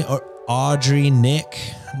 Lindsay, Audrey, Nick,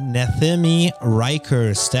 Nethemi,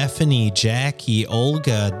 Riker, Stephanie, Jackie,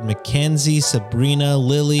 Olga, Mackenzie, Sabrina,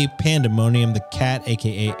 Lily, Pandemonium, the cat,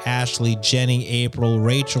 aka Ashley, Jenny, April,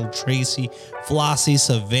 Rachel, Tracy, Flossie,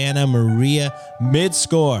 Savannah, Maria,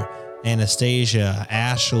 Midscore, Anastasia,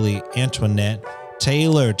 Ashley, Antoinette,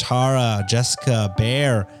 Taylor, Tara, Jessica,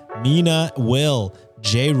 Bear, Mina, Will,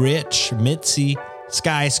 J. Rich, Mitzi,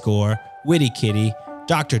 Skyscore, Witty Kitty,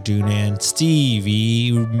 Dr. Doonan,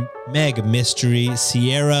 Stevie, Meg Mystery,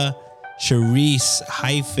 Sierra, Charisse,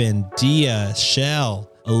 Hyphen, Dia, Shell,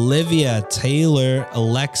 Olivia, Taylor,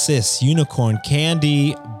 Alexis, Unicorn,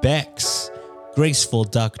 Candy, Bex, Graceful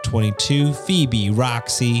Duck 22, Phoebe,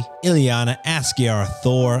 Roxy, Ileana, Askiar,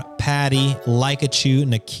 Thor, Patty, Likachu,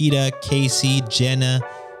 Nikita, Casey, Jenna,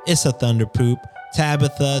 Issa Thunderpoop,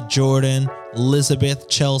 Tabitha, Jordan, Elizabeth,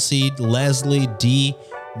 Chelsea, Leslie, D,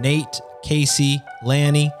 Nate, Casey,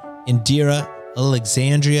 Lanny, Indira,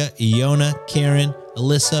 Alexandria, Iona, Karen,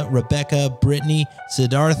 Alyssa, Rebecca, Brittany,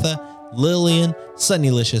 Siddhartha, Lillian,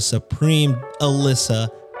 Sunnylicious Supreme, Alyssa,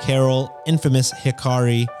 Carol, Infamous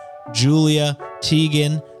Hikari, Julia,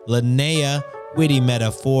 Tegan, Linnea, Witty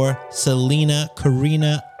Metaphor, Selena,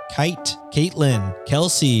 Karina, Kite, Caitlin,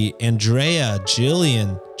 Kelsey, Andrea,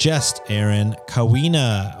 Jillian, Just Aaron,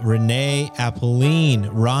 Kawina, Renee, Apolline,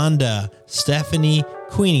 Rhonda, Stephanie,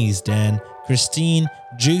 Queenie's Den, Christine,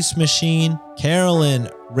 Juice Machine, Carolyn,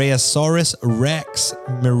 Rheasaurus Rex,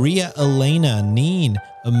 Maria Elena, Neen,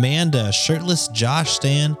 Amanda, Shirtless Josh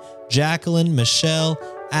Stan, Jacqueline, Michelle,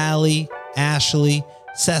 Allie, Ashley,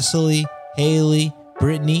 Cecily, Haley,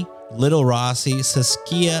 Brittany, Little Rossi,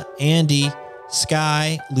 Saskia, Andy,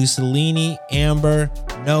 Sky, Lucilini, Amber,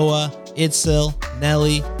 Noah, Itzel,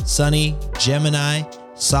 Nelly, Sunny, Gemini,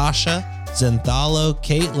 Sasha, Zenthalo,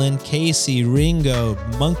 Caitlin, Casey, Ringo,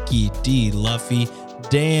 Monkey, D, Luffy,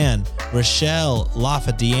 Dan, Rochelle,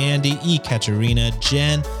 Lafayette, E. Katerina,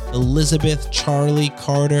 Jen, Elizabeth, Charlie,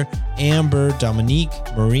 Carter, Amber, Dominique,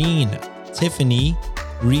 Marine, Tiffany,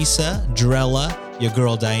 Risa, Drella, your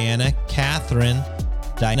girl Diana, Catherine,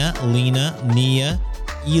 Dinah, Lena, Nia,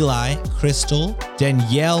 Eli, Crystal,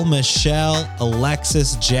 Danielle, Michelle,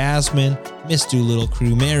 Alexis, Jasmine, Miss Doolittle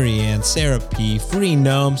Crew, Marianne, Sarah P, Free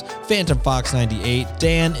Gnomes, Phantom Fox 98,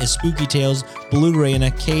 Dan is Spooky Tales, Blue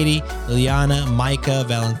Raina, Katie, Liliana, Micah,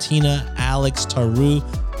 Valentina, Alex, Taru,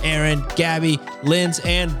 Aaron, Gabby, Linz,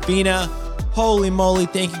 and Vina. Holy moly,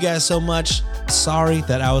 thank you guys so much. Sorry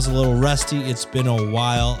that I was a little rusty. It's been a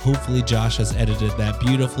while. Hopefully Josh has edited that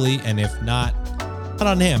beautifully, and if not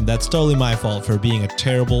on him. That's totally my fault for being a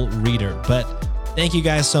terrible reader. But thank you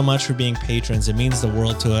guys so much for being patrons. It means the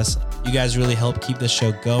world to us. You guys really help keep this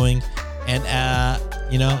show going. And,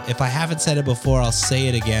 if I haven't said it before, I'll say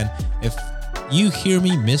it again. If you hear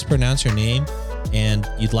me mispronounce your name and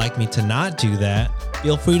you'd like me to not do that,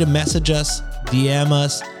 feel free to message us,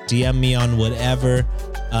 DM me on whatever,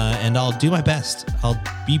 and I'll do my best. I'll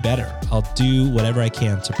be better. I'll do whatever I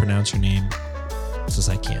can to pronounce your name as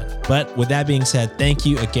I can. But with that being said, thank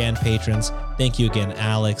you again, patrons. Thank you again,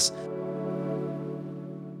 Alex.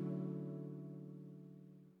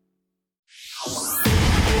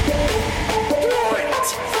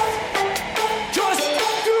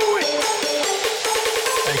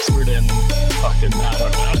 Expert in fucking, I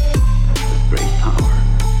don't know. Great power.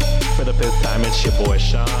 For the fifth time, it's your boy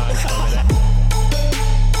Sean.